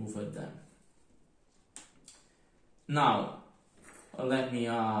I removed them. Now let me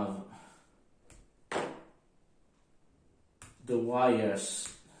have the wires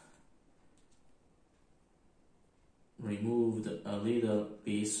removed, a little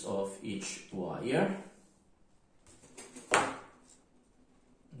piece of each wire,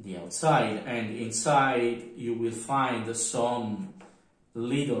 the outside, and inside you will find some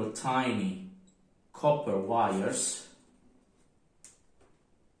little tiny copper wires.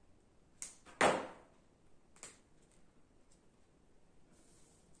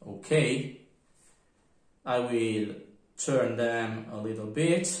 Okay, I will turn them a little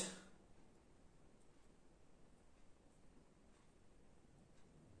bit.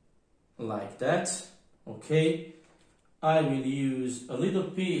 Like that. Okay, I will use a little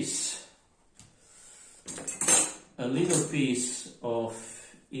piece of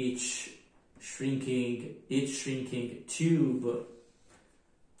each shrinking tube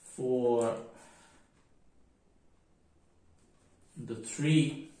for the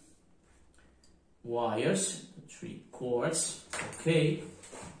 3 wires, 3 cords. Okay,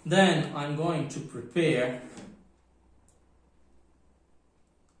 then I'm going to prepare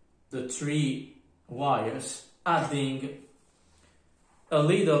the 3 wires, adding a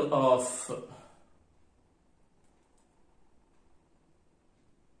little of,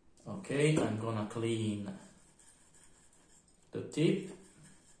 okay, I'm gonna clean the tip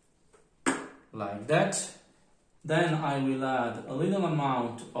like that. Then I will add a little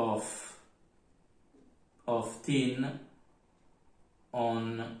amount of tin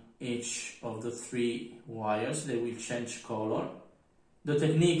on each of the 3 wires. They will change color. The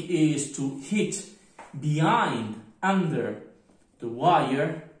technique is to hit behind, under the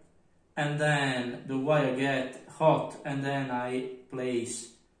wire, and then the wire get hot, and then I place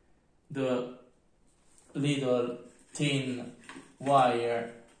the little thin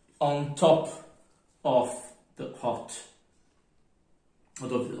wire on top of the hot,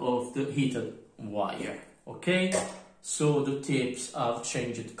 of the heated wire. Okay, so the tips have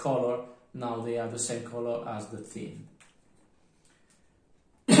changed color. Now they have the same color as the thin.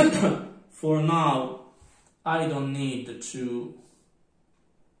 For now, I don't need to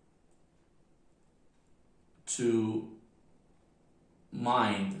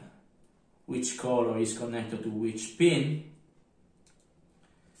mind which color is connected to which pin,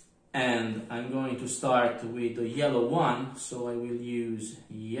 and I'm going to start with the yellow one, so I will use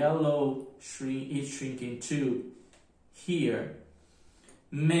yellow each shrinking tube here.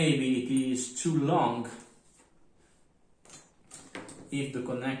 Maybe it is too long. If the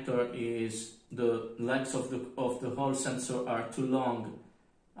connector is, the legs of the Hall sensor are too long,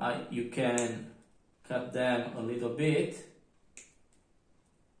 you can cut them a little bit,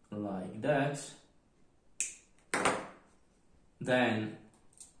 like that. Then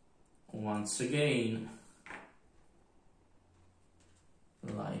once again,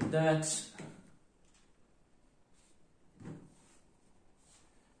 like that.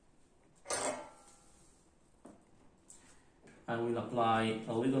 I will apply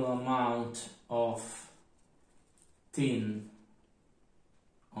a little amount of tin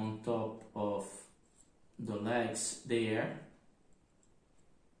on top of the legs there.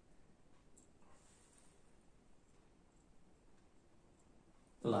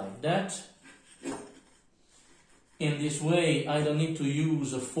 Like that. In this way, I don't need to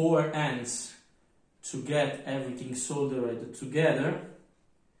use 4 ends to get everything soldered together.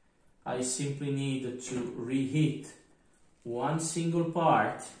 I simply need to reheat one single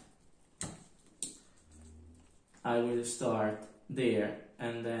part. I will start there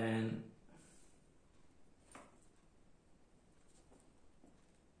and then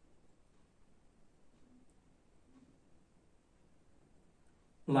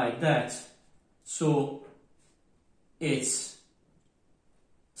like that. So it's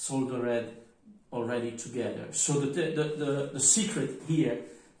soldered already together. So the secret here,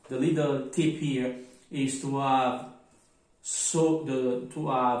 the little tip here, is to have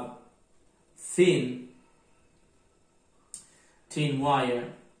thin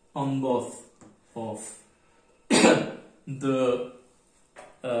wire on both of the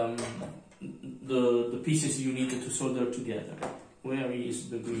pieces you need to solder together. Where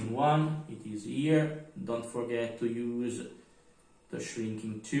is the green one? It is here. Don't forget to use the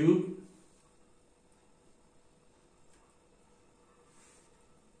shrinking tube.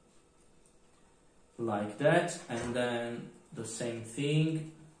 Like that, and then the same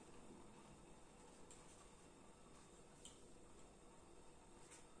thing.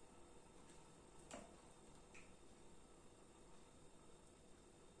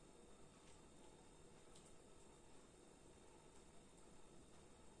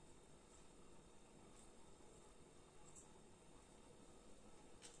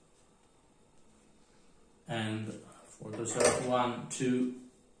 And for the third one, too.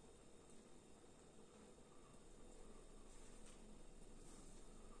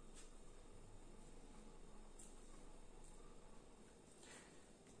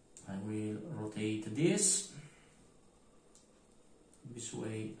 I will rotate this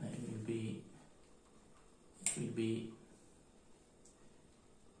way. It will be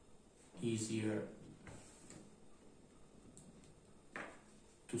easier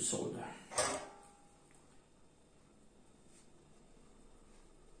to solder.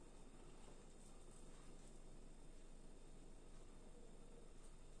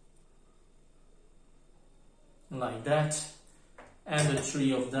 Like that. And the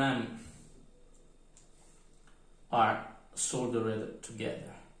 3 of them are soldered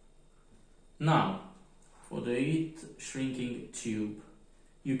together. Now, for the heat shrinking tube,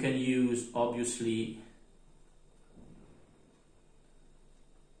 you can use obviously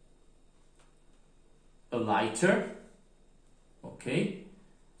a lighter, okay,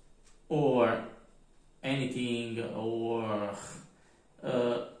 or anything, or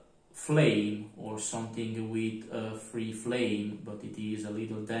flame or something with a free flame, but it is a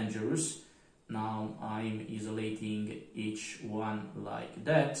little dangerous. Now I'm isolating each one like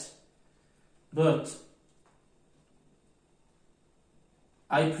that, but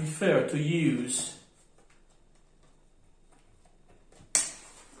I prefer to use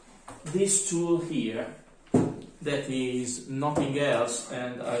this tool here that is nothing else,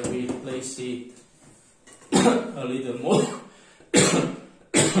 and I will place it a little more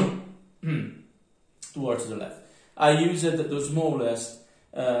towards the left. I used the smallest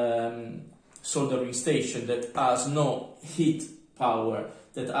soldering station that has no heat power,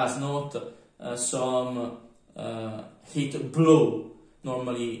 that has not some heat blow.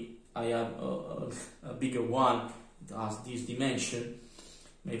 Normally I have a bigger one that has this dimension.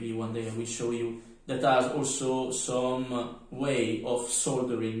 Maybe one day I will show you. That has also some way of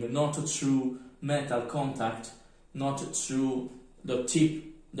soldering, not through metal contact, not through the tip,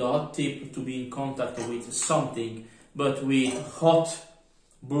 the hot tip to be in contact with something, but with hot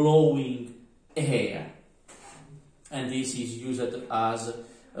blowing air. And this is used as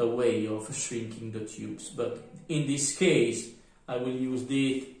a way of shrinking the tubes. But in this case, I will use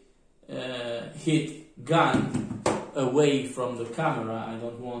the heat gun away from the camera. I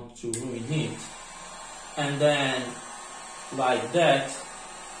don't want to ruin it. And then, like that,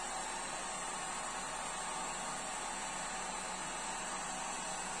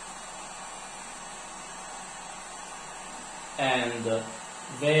 and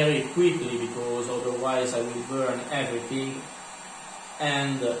very quickly, because otherwise I will burn everything.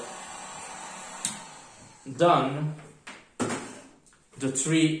 And done the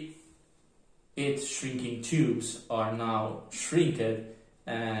 3 its shrinking tubes are now shrinked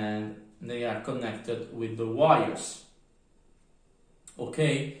and they are connected with the wires.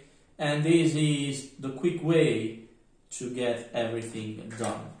 Okay, and this is the quick way to get everything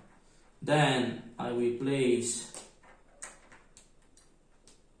done. Then I will place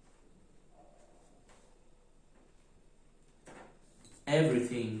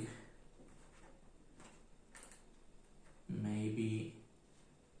everything maybe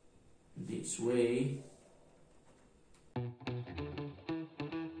this way.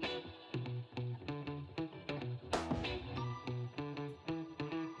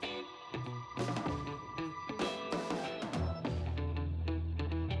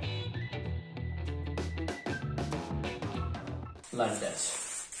 Like that.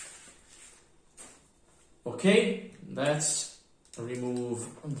 Okay, let's remove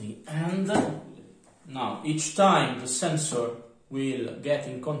the end. Now, each time the sensor will get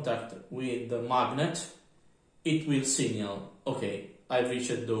in contact with the magnet, it will signal, okay, I've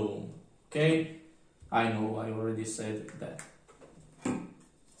reached the home. Okay, I know, I already said that.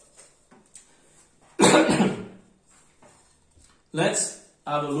 Let's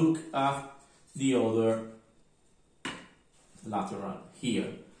have a look at the other lateral here.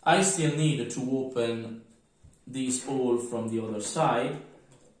 I still need to open this hole from the other side.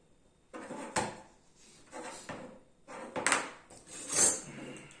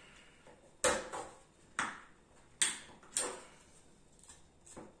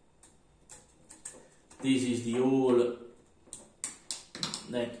 This is the hole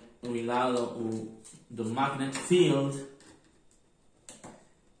that will allow the magnet field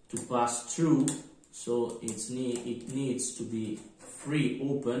to pass through, so it needs to be free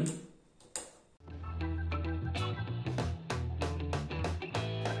open.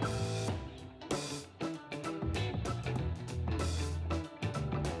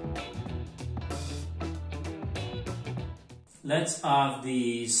 Let's have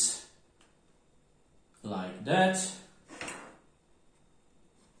these like that.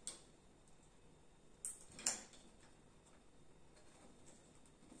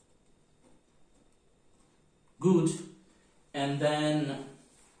 Good. And then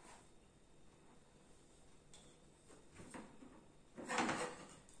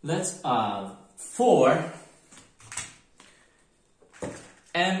let's have 4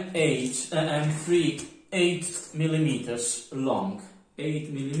 M3 8 millimeters long.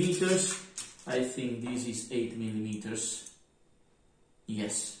 8 millimeters. I think this is 8 millimeters.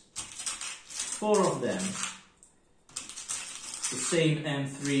 Yes. 4 of them. The same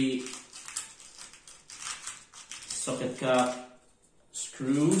M3 socket cap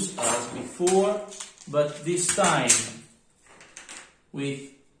screws as before, but this time with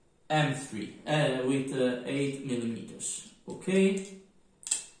M3, with 8 millimeters. Okay,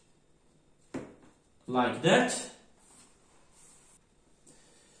 like that.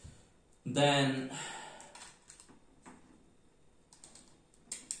 Then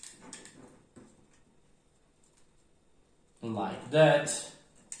like that.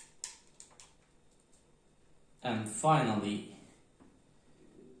 And finally,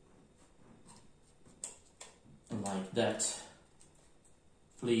 like that.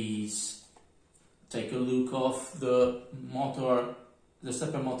 Please take a look of the motor, the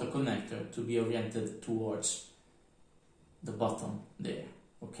stepper motor connector to be oriented towards the bottom there.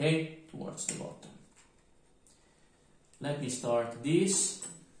 Okay, towards the bottom. Let me start this.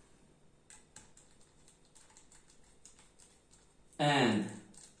 And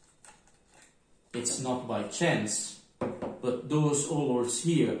it's not by chance, but those holes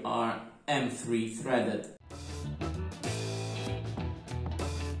here are M3 threaded.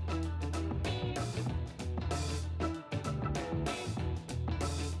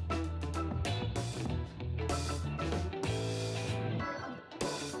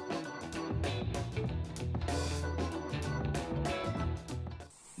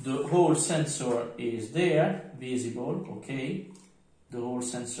 The hole sensor is there, visible, okay. The hole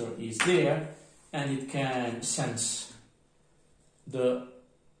sensor is there, and it can sense the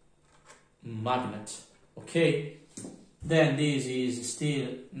magnet, okay. Then this is still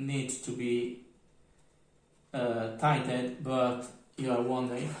needs to be tightened, but you are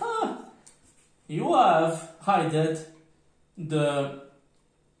wondering, you have hidden the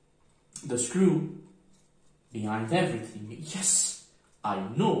screw behind everything. Yes, I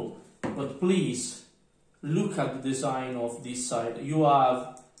know, but please look at the design of this side. You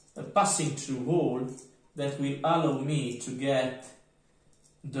have a passing through hole that will allow me to get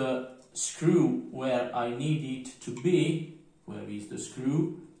the screw where I need it to be. Where is the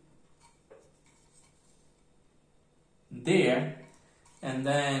screw? There. And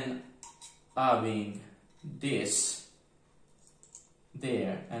then having this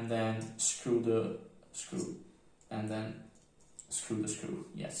there, and then screw the screw, and then screw the screw,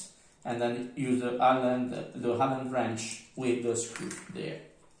 yes, and then use the Allen wrench with the screw there.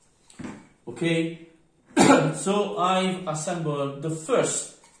 Okay, so I've assembled the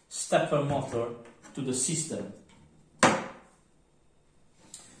first stepper motor to the system.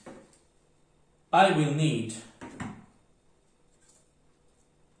 I will need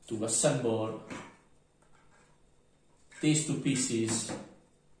to assemble these two pieces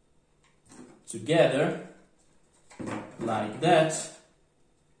together like that.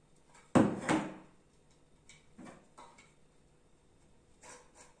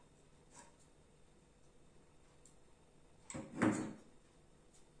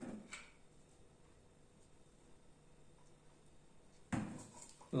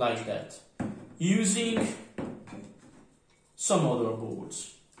 Like that, using some other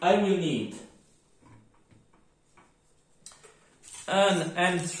boards. I will need an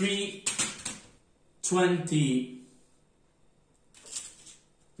M3 20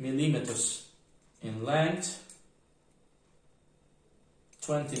 millimeters in length,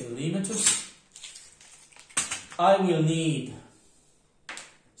 20 millimeters. I will need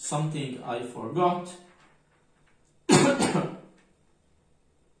something I forgot.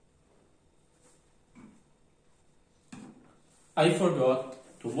 I forgot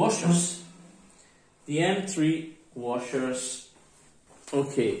the washers, the M3 washers.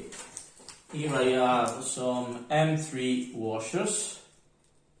 Okay, here I have some M3 washers,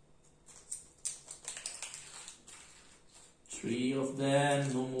 3 of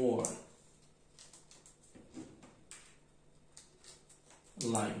them, no more,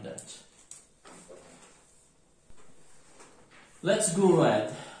 like that. Let's go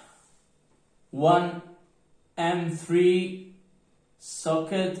ahead. One M3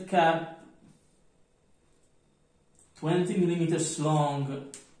 socket cap, 20 millimeters long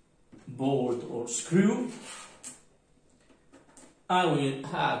bolt or screw. I will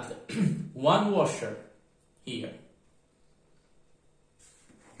add one washer here.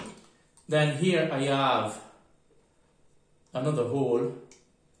 Then here I have another hole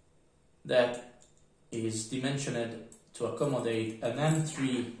that is dimensioned to accommodate an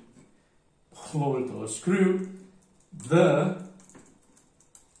M3 bolt or screw.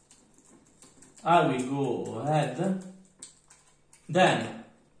 I will go ahead. Then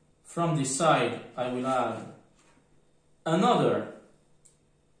from this side I will add another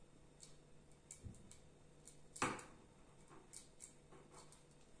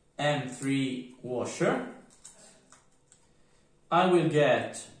M3 washer. I will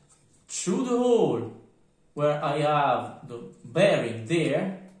get through the hole where I have the bearing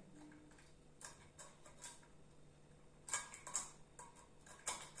there.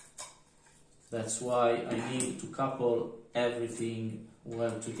 That's why I need to couple everything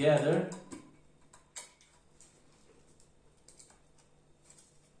well together.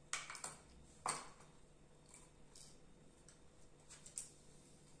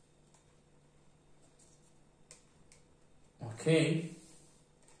 Okay,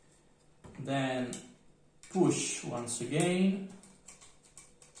 then push once again.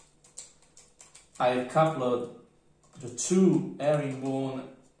 I've coupled the two herringbone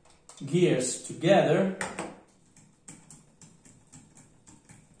gears together.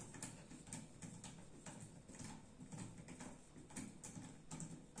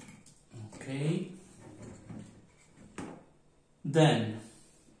 Okay, then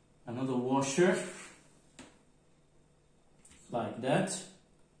another washer like that.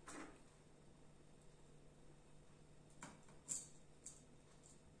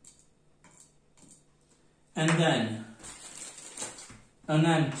 And then an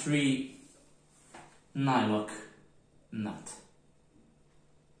M3 nylock nut.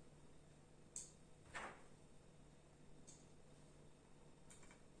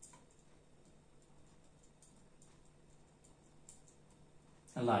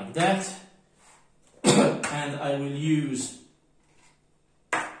 Like that. And I will use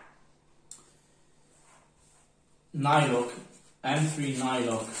nylock, M3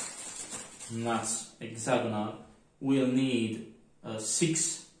 nylock nuts, hexagonal. We'll need a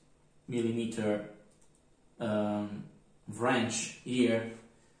 6 millimeter wrench here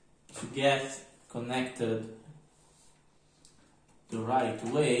to get connected the right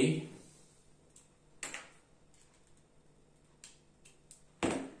way.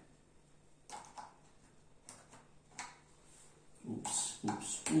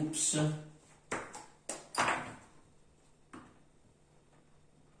 Oops.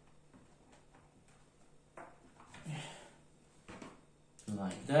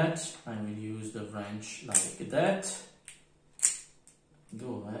 Like that. I will use the wrench like that.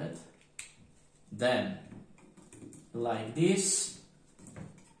 Go ahead. Then, like this.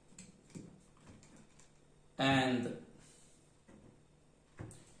 And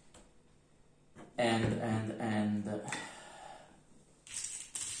a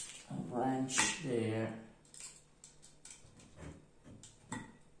wrench there.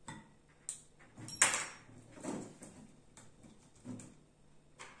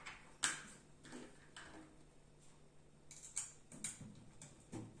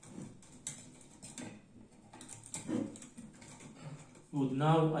 Good,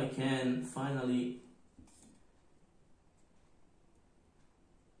 now I can finally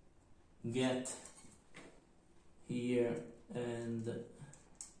get here and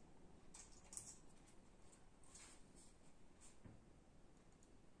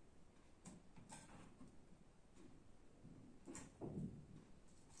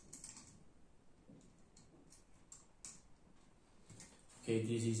okay,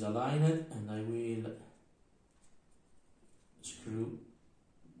 this is aligned and I will screw.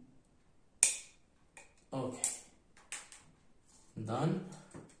 Okay, done.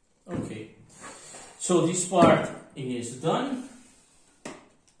 Okay, so this part is done.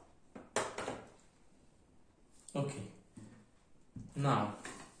 Okay, now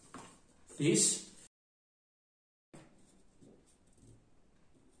this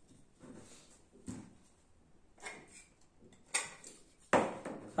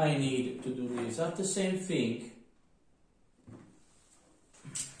I need to do this at the same thing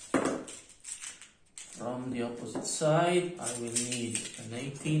from the opposite side. I will need an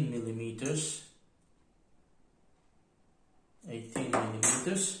 18 millimeters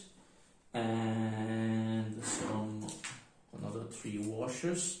and another 3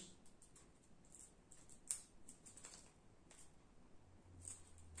 washers.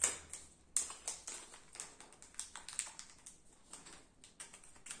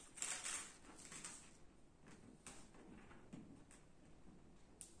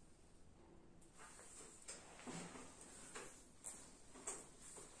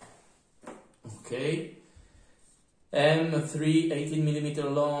 Okay, M3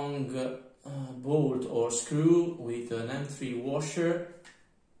 18mm long bolt or screw with an M3 washer.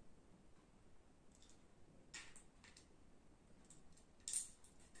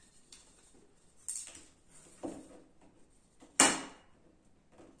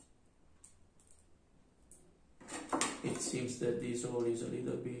 It seems that this hole is a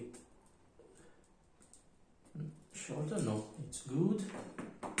little bit shorter. No, it's good.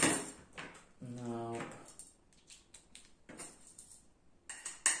 Now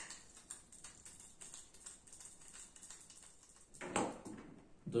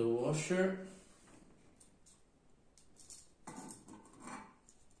the washer.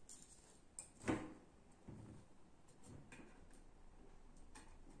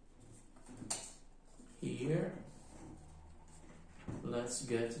 Here. Let's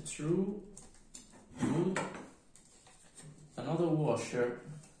get it through. Good. Another washer.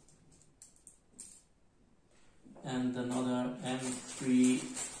 And another M3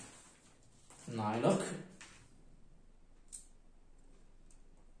 nylock.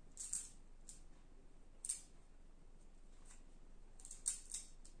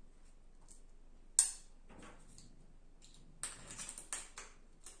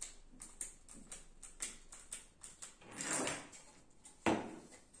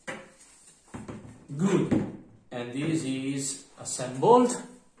 Good. And this is assembled.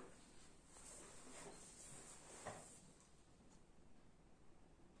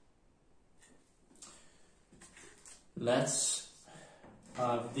 Let's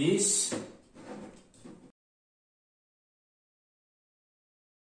have this.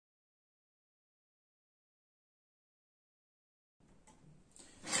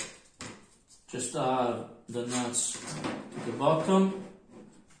 Just add the nuts to the bottom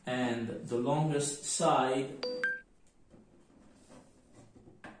and the longest side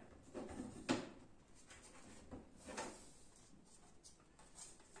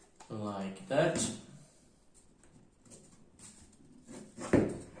like that.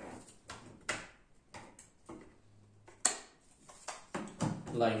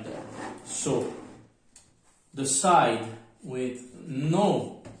 Like that. So the side with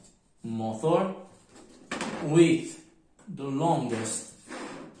no motor with the longest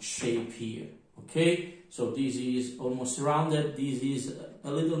shape here. Okay, so this is almost rounded, this is a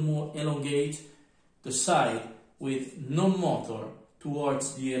little more elongate. The side with no motor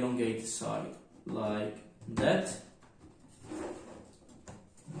towards the elongate side, like that.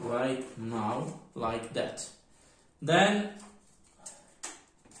 Right now, like that. Then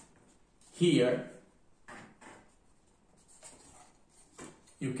here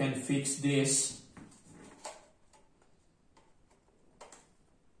you can fix this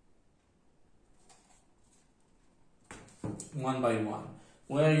one by one.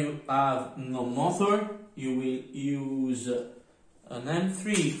 Where you have no motor, you will use an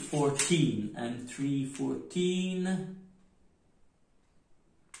M314,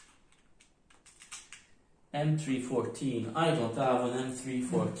 M314. I don't have an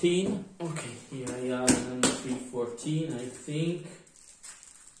M314. Okay, here I have an M314. I think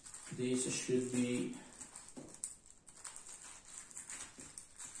this should be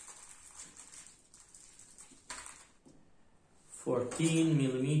 14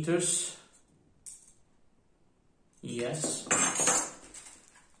 millimeters. Yes.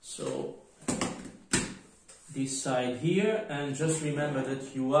 So this side here, and just remember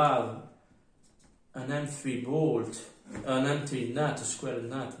that you have an M3 bolt, an M3 nut, a square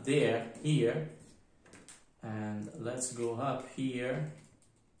nut there, here, and let's go up here,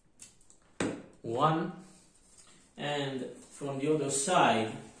 one, and from the other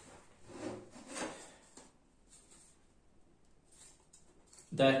side,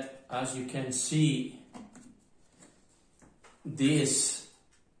 that, as you can see, this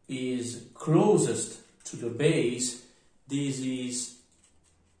is closest to the base. This is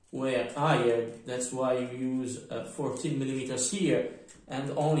where higher, that's why you use 14 millimeters here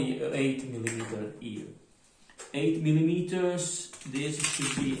and only 8 millimeter here. 8 millimeters, this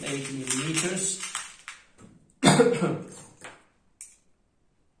should be 8 millimeters.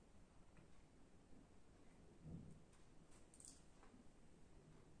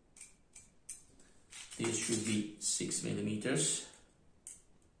 This should be 6 millimeters.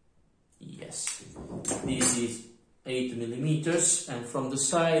 Yes, this is 8 millimeters, and from the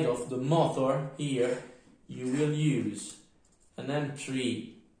side of the motor here you will use an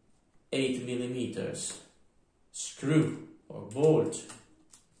M3 8 millimeters screw or bolt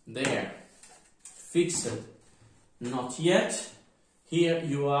there, fix it. Not yet. Here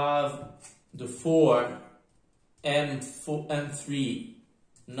you have the 4 M3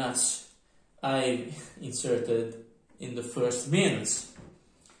 nuts I inserted in the first minutes.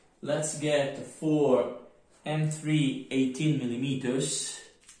 Let's get 4 M3 18 millimeters.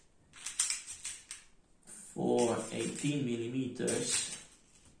 4 18 millimeters.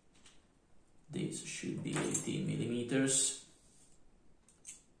 This should be 18 millimeters.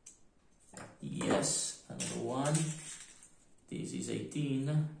 Yes, another one. This is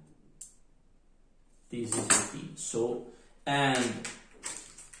 18. This is 18. So, and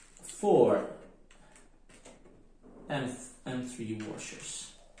 4 M3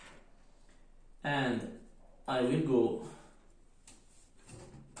 washers. And I will go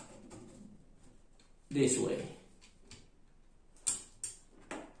this way.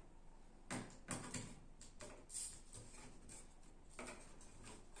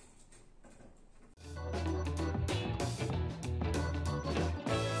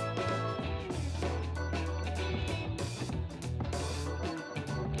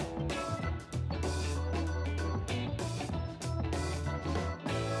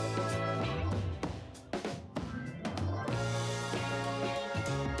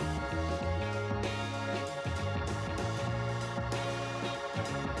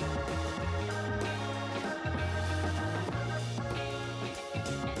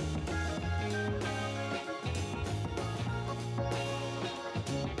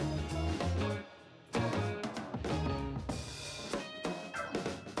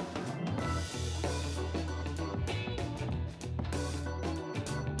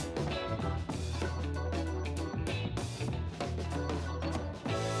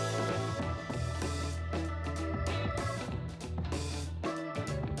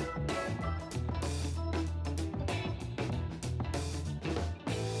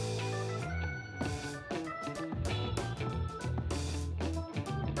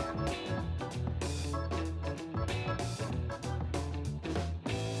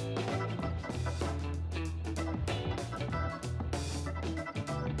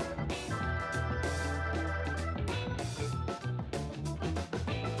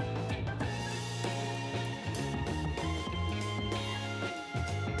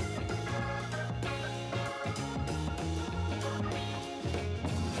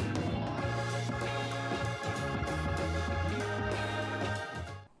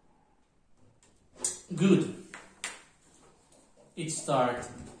 Good. It starts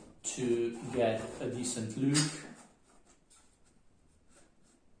to get a decent look.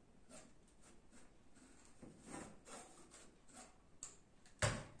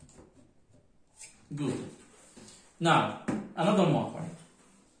 Good. Now, another motor.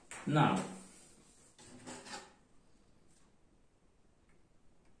 Now,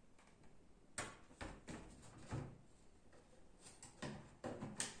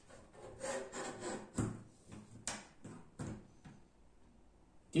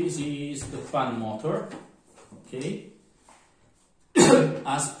 this is the fan motor, okay?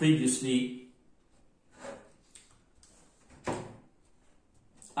 As previously,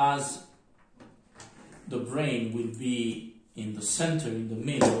 as the brain will be in the center, in the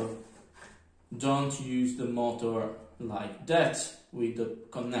middle, don't use the motor like that with the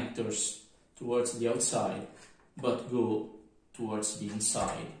connectors towards the outside, but go towards the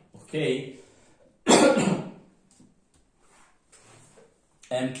inside, okay?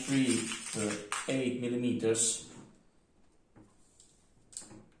 M3 8 millimeters.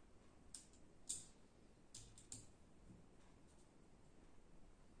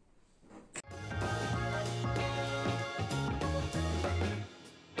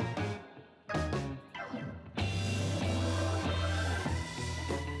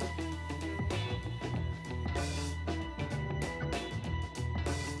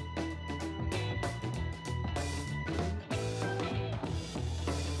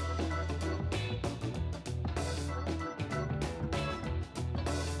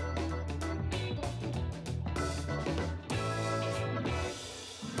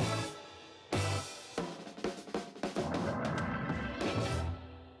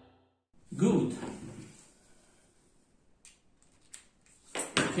 Good.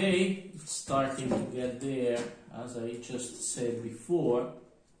 Okay, it's starting to get there, as I just said before.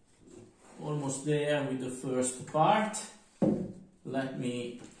 Almost there with the first part. Let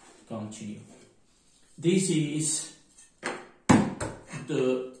me continue. This is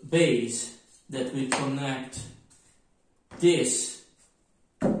the base that will connect this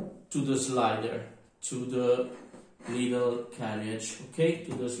to the slider, to the little carriage, okay,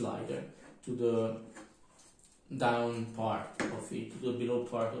 to the slider, to the down part of it, to the below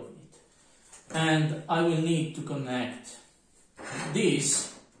part of it. And I will need to connect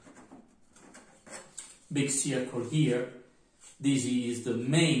this big circle here. This is the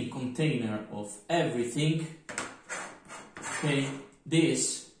main container of everything, okay.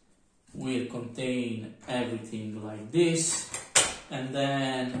 This will contain everything like this, and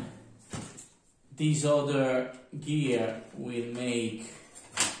then this other gear will make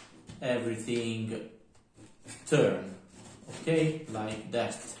everything turn, okay, like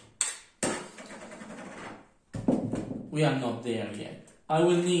that. We are not there yet. I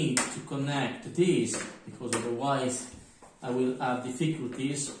will need to connect this, because otherwise I will have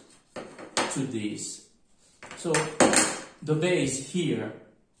difficulties to this. So the base here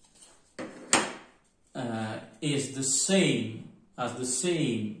is the same as the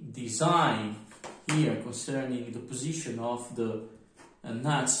same design here concerning the position of the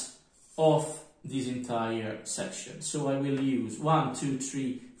nuts of this entire section. So I will use 1, 2,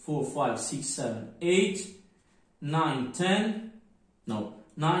 3, 4, 5, 6, 7, 8, 9, 10,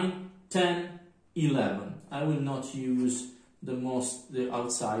 11. I will not use the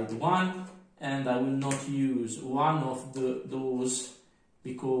outside one, and I will not use one of those,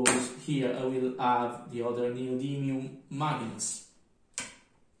 because here I will have the other neodymium magnets.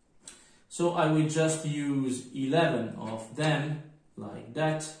 So I will just use 11 of them like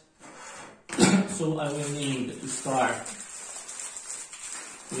that. So I will need to start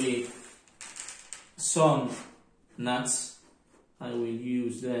with some nuts. I will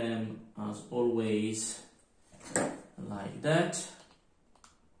use them as always like that.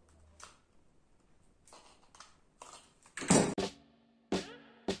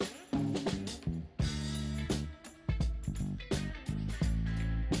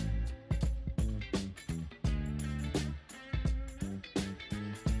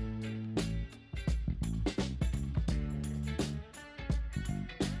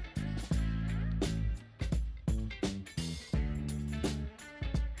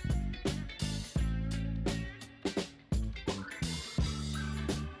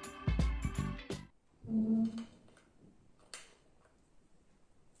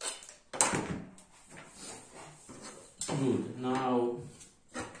 Good. Now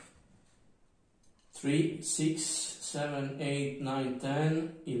 3, 6, 7, 8, 9,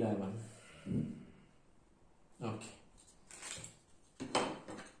 10, 11. Okay.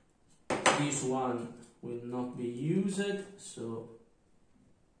 This one will not be used, so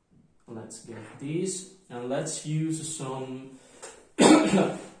let's get this, and let's use some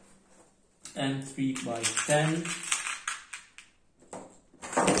M3 by 10.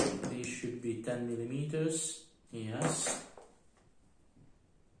 This should be 10 millimeters. Yes.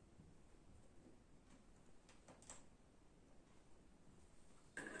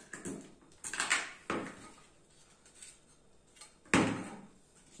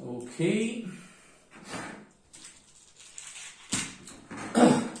 Okay.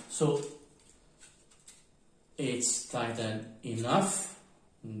 So it's tightened enough.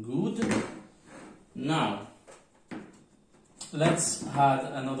 Good. Now let's add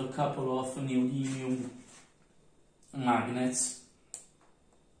another couple of neodymium magnets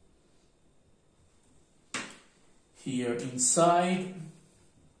here inside.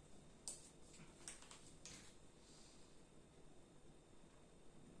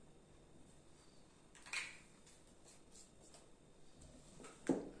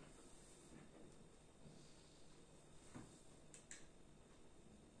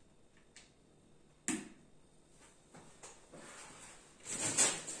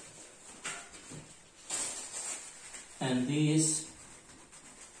 And these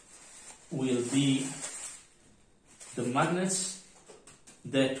will be the magnets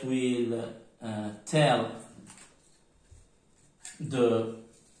that will tell the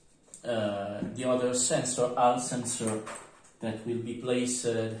other sensor, alt sensor, that will be placed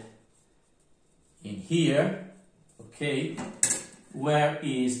in here. Okay, where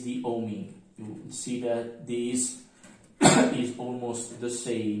is the ohming? You see that this is almost the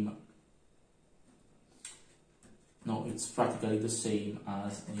same. No, it's practically the same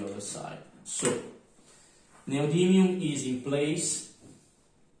as the other side. So, neodymium is in place.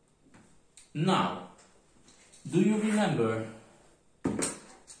 Now, do you remember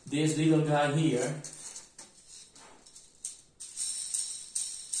this little guy here?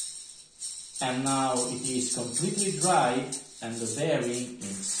 And now it is completely dry and the bearing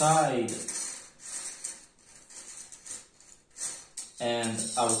inside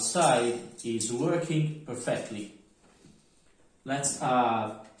and outside is working perfectly. Let's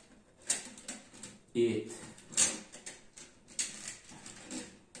have it.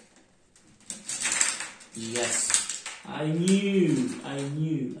 Yes, I knew.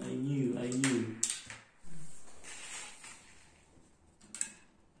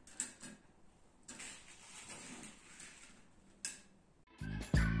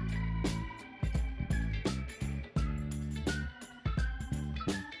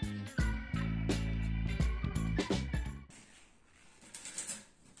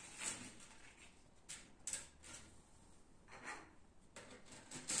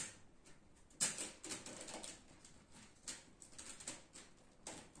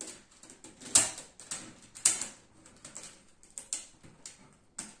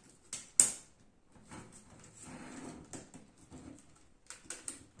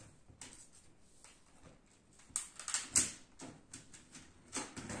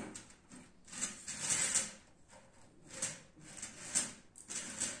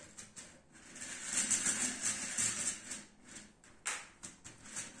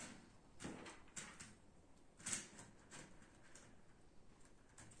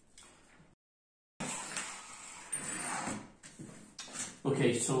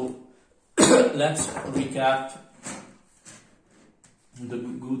 Okay, so let's recap the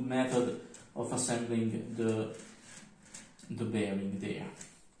good method of assembling the bearing there.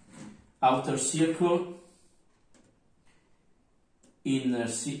 Outer circle, inner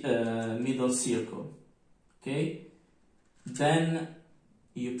middle circle. Okay, then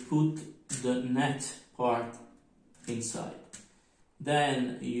you put the net part inside.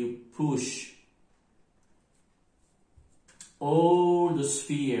 Then you push all the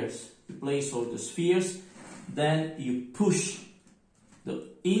spheres, you place all the spheres, then you push the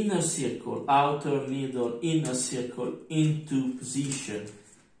inner circle, outer, middle, inner circle into position,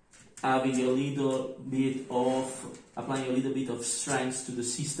 having a little bit of, applying a little bit of strength to the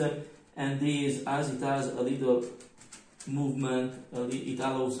system, and this, as it has a little movement, it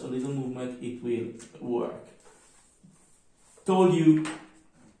allows a little movement, it will work. Told you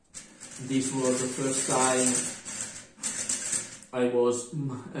this was the first time I was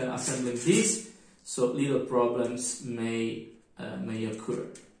assembling this, so little problems may occur.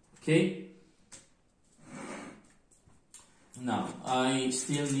 Okay. Now I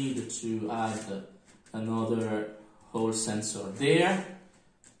still need to add another Hall sensor there,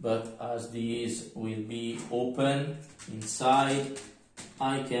 but as these will be open inside,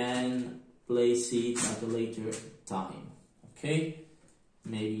 I can place it at a later time. Okay.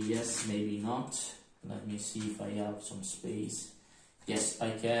 Maybe yes, maybe not. Let me see if I have some space. Yes, I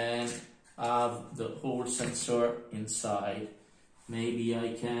can have the whole sensor inside. Maybe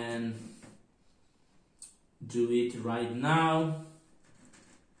I can do it right now.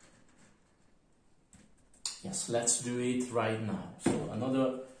 Yes, let's do it right now. So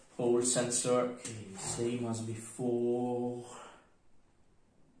another whole sensor, okay, same as before.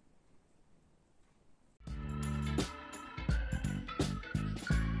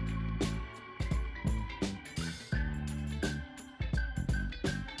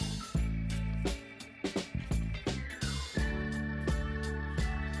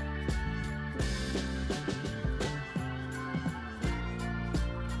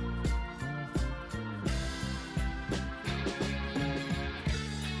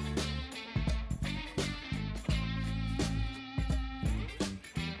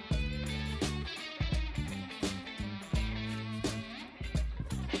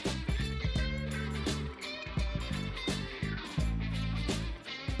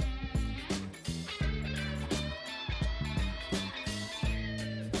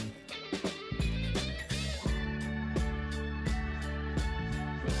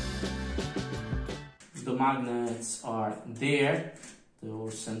 magnets are there. The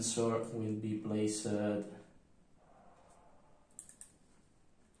whole sensor will be placed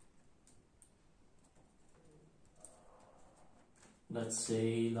let's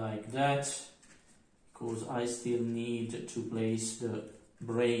say like that, because I still need to place the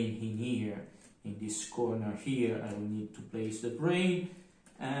brain in here, in this corner here. I will need to place the brain,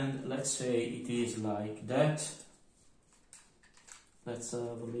 and let's say it is like that. Let's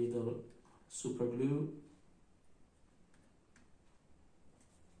have a little super glue.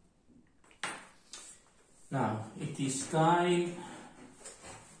 Now it is time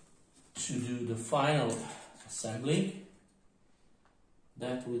to do the final assembly.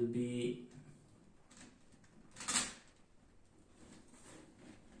 That will be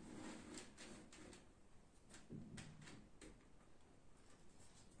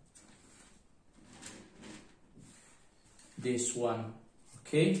this one,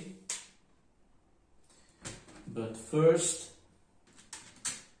 okay? But first,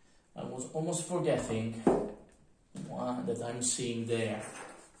 I was almost forgetting one that I'm seeing there.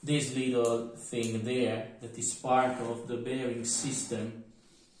 This little thing there that is part of the bearing system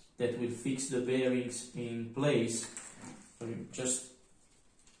that will fix the bearings in place. So you just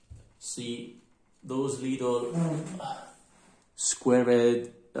see those little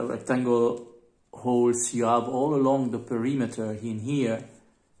squared rectangle holes you have all along the perimeter in here.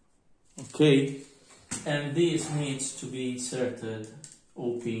 Okay, and this needs to be inserted,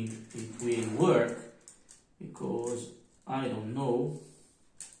 hoping it will work, because I don't know.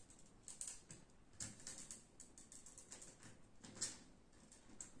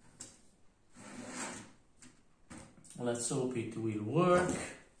 Let's hope it will work.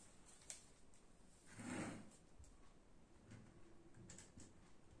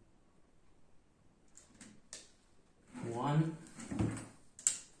 One.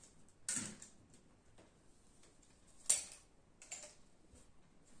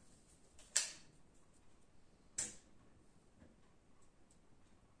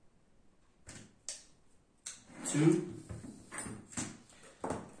 Two.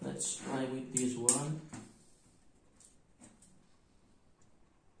 Let's try with this one.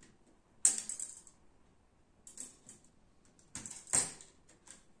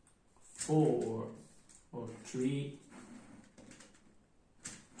 4 or 3.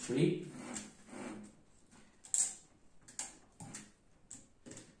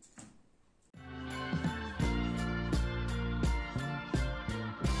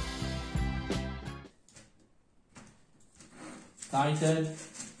 Tighten,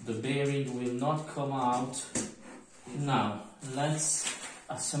 the bearing will not come out. Now let's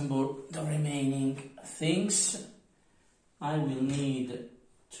assemble the remaining things. I will need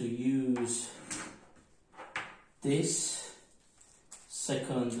to use this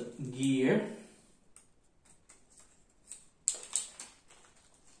second gear.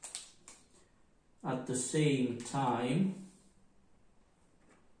 At the same time,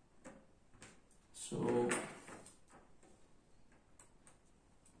 so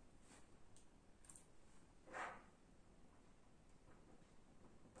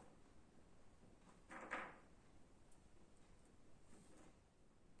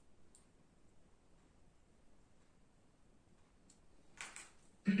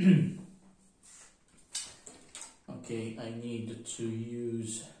okay, I need to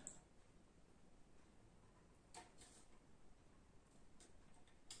use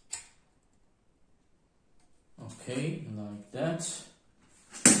okay, like that.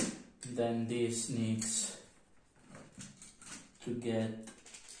 Then this needs to get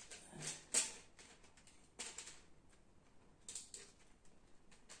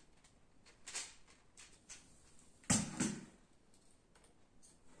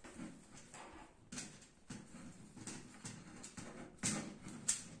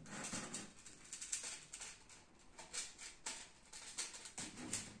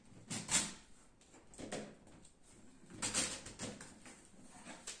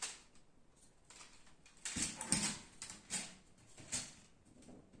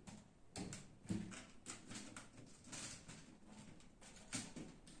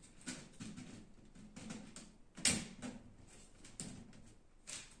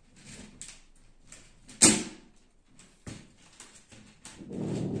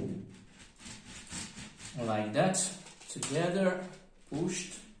like that, together,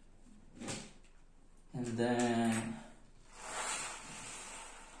 pushed, and then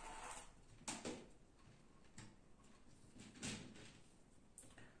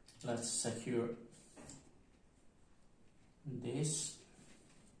let's secure this.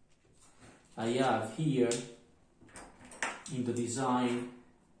 I have here in the design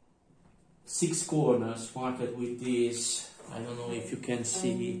 6 corners marked with this. I don't know if you can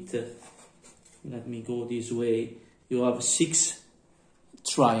see it. Let me go this way. You have 6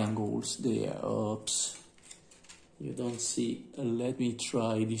 triangles there. Oops. You don't see. Let me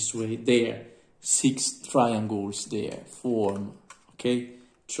try this way. There. 6 triangles there. Form. Okay?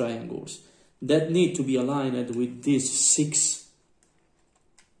 Triangles. That need to be aligned with these 6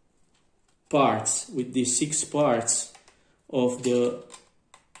 parts. With these 6 parts of the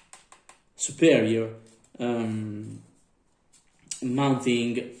superior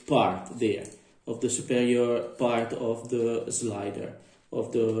mounting part there, of the superior part of the slider,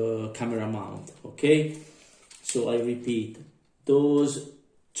 of the camera mount, okay? So I repeat, those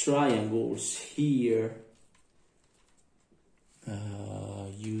triangles here,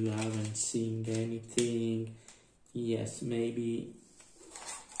 you haven't seen anything, yes, maybe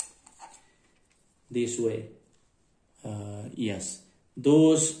this way, yes.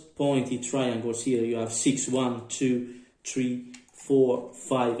 Those pointy triangles here, you have 6, 1, 2, 3, 4,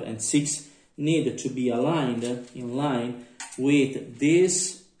 5, and 6, need to be aligned in line with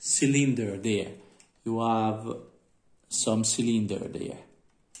this cylinder there. You have some cylinder there.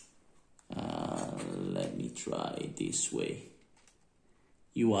 Let me try this way.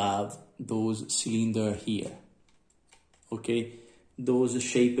 You have those cylinder here. Okay, those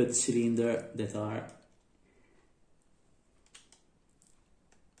shaped cylinder that are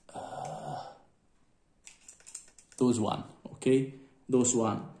those one, okay, those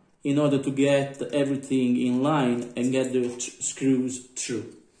one, in order to get everything in line and get the screws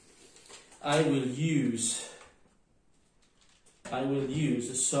through. I will use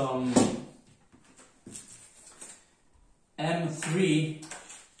some M3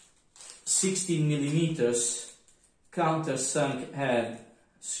 16 millimeters countersunk head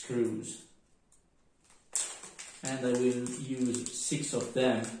screws, and I will use 6 of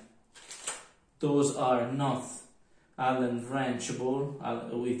them. Those are not Allen wrenchable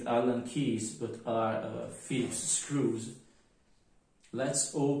with Allen keys, but are Phillips screws.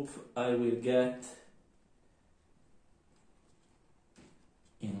 Let's hope I will get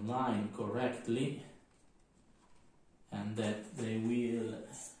in line correctly and that they will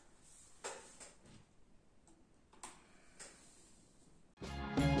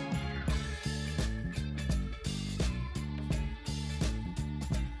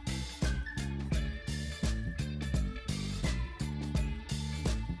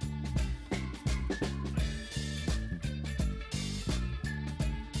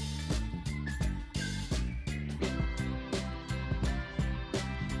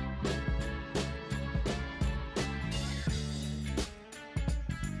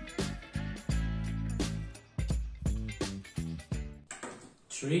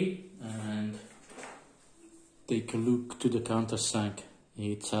and take a look to the countersunk.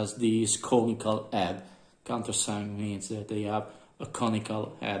 It has this conical head. Countersunk means that they have a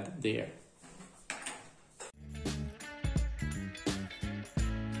conical head there.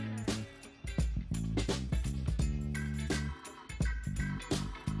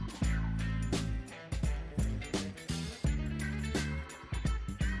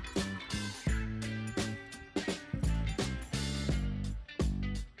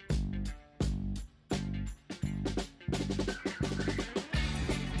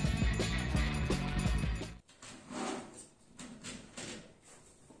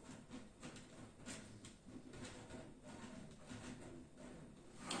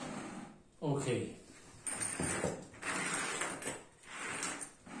 Okay,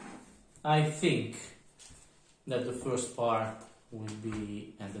 I think that the first part will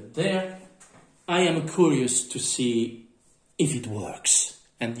be ended there. I am curious to see if it works.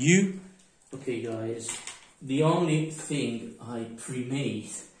 And you? Okay guys, the only thing I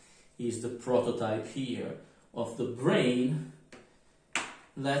pre-made is the prototype here of the brain.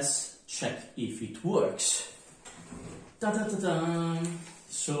 Let's check if it works. Ta-da-da-da!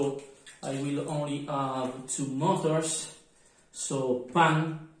 So I will only have 2 motors, so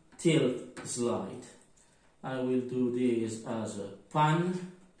pan, tilt, slide. I will do this as a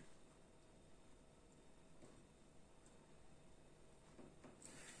pan,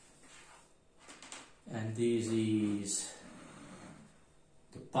 and this is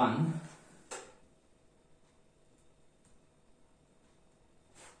the pan.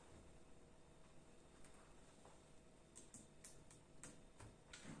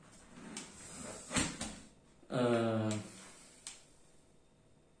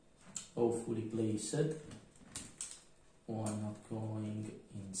 Hopefully placed, or not going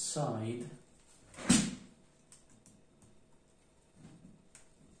inside.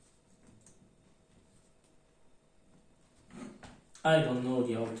 I don't know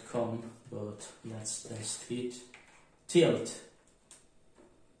the outcome, but let's test it. Tilt.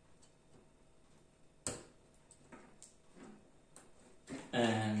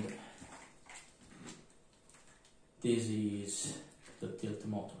 And this is the tilt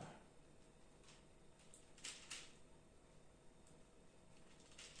motor.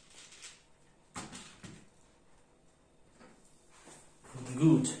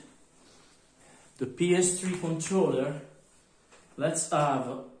 Good. The PS3 controller, let's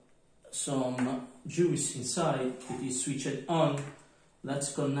have some juice inside. It is switched on.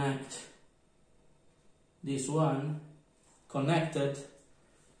 Let's connect this one. Connected.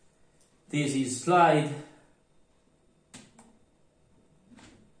 This is slide.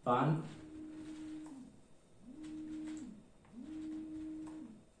 Pan.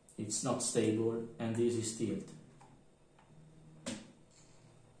 It's not stable, and this is tilt.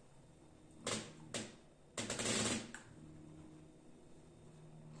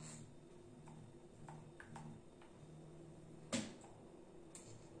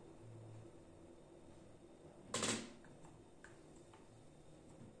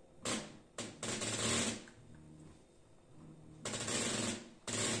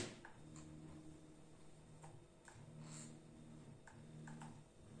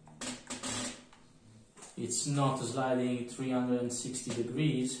 It's not sliding 360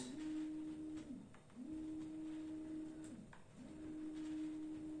 degrees.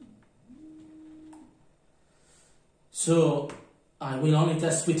 So I will only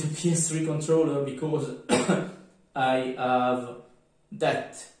test with the PS3 controller because I have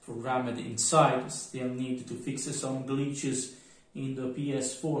that programmed inside. Still need to fix some glitches in the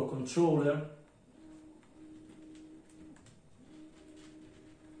PS4 controller.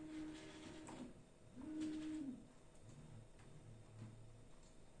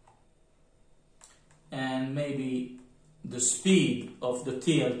 And maybe the speed of the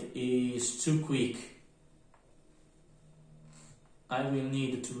tilt is too quick. I will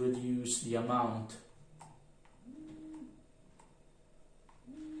need to reduce the amount.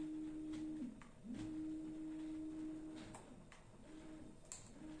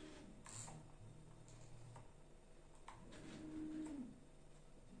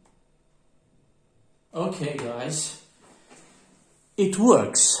 Okay, guys, it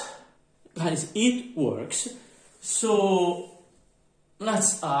works. Guys, it works. So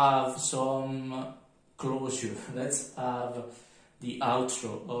let's have some closure. Let's have the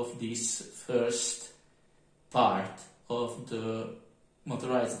outro of this first part of the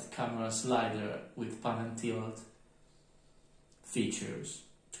motorized camera slider with pan and tilt features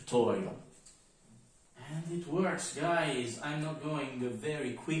tutorial. And it works, guys. I'm not going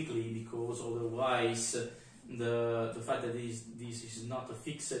very quickly because otherwise the fact that this is not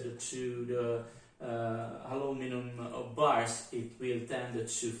affixed to the aluminum bars, it will tend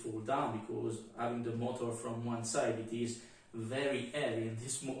to fall down because having the motor from one side, it is very heavy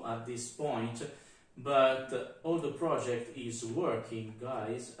at this point. But all the project is working,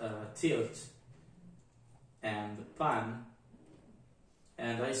 guys. Tilt and pan.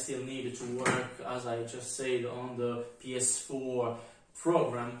 And I still need to work, as I just said, on the PS4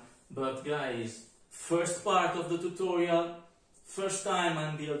 program. But guys, first part of the tutorial, first time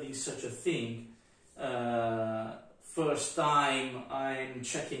I'm building such a thing. First time I'm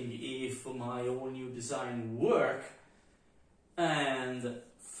checking if my all new design work. And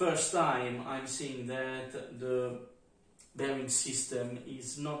first time I'm seeing that the bearing system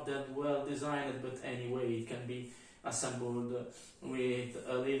is not that well designed, but anyway, it can be assembled with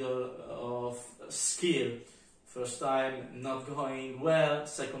a little of skill. First time not going well,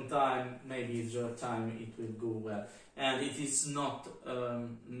 second time, maybe third time it will go well. And it is not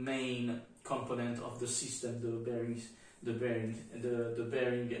main component of the system, the bearing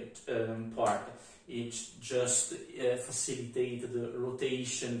part. It just facilitates the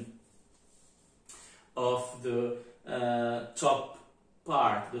rotation of the top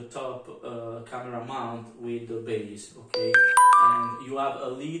part, the top camera mount with the base, okay? And you have a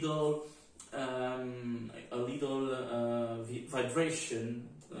little vibration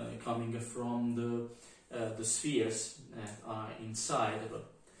coming from the spheres that are inside, but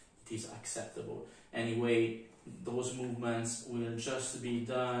it is acceptable. Anyway, those movements will just be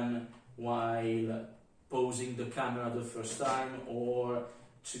done while posing the camera the first time, or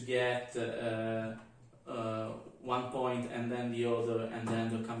to get one point and then the other, and then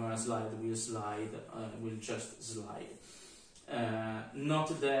the camera will just slide.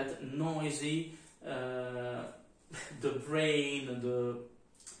 Not that noisy. The brain,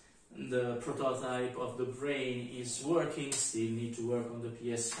 the prototype of the brain is working. Still need to work on the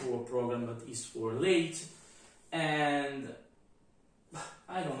PS4 program, but is for late. And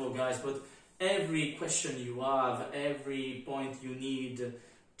I don't know, guys, but every question you have, every point you need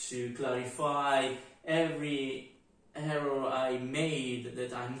to clarify, every error I made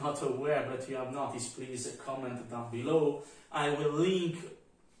that I'm not aware but you have noticed, please comment down below. I will link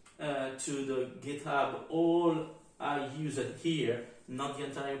to the GitHub all I use it here, not the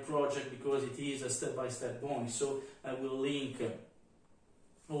entire project because it is a step-by-step going. So I will link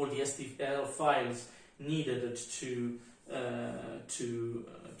all the STL files needed to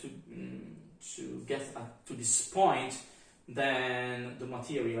get to this point. Then the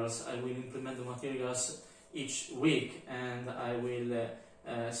materials, I will implement the materials each week, and I will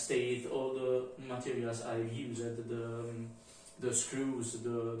state all the materials I've used, the screws,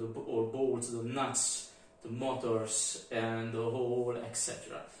 or bolts, the nuts, the motors, and the whole,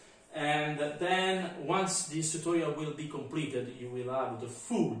 etc. And then once this tutorial will be completed, you will have the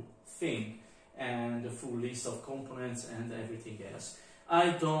full thing and the full list of components and everything else.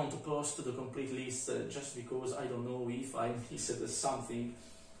 I don't post the complete list just because I don't know if I missed something.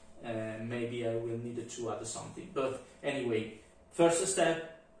 Maybe I will need to add something. But anyway, first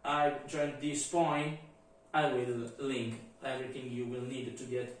step, I joined this point. I will link everything you will need to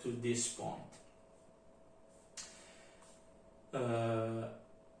get to this point.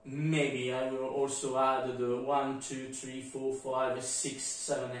 Maybe I will also add the 1, 2, 3, 4, 5, 6,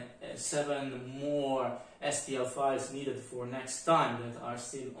 7 more STL files needed for next time that are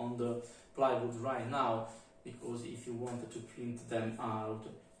still on the plywood right now, because if you wanted to print them out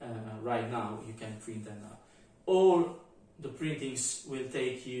right now, you can print them now. All the printings will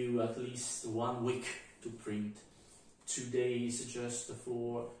take you at least 1 week to print. 2 days just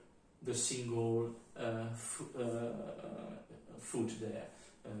for the single foot there,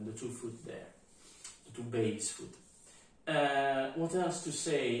 the 2 foot there, the 2 base foot. What else to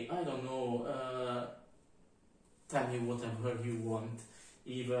say? I don't know. Tell me whatever you want,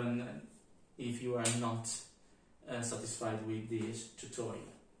 even if you are not satisfied with this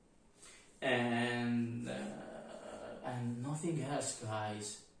tutorial. And nothing else,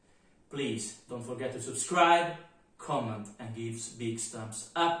 guys. Please don't forget to subscribe, comment, and give big thumbs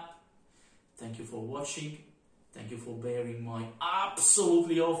up. Thank you for watching. Thank you for bearing my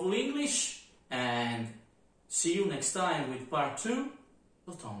absolutely awful English. And see you next time with part 2,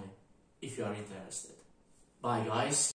 but only if you are interested. Bye, guys.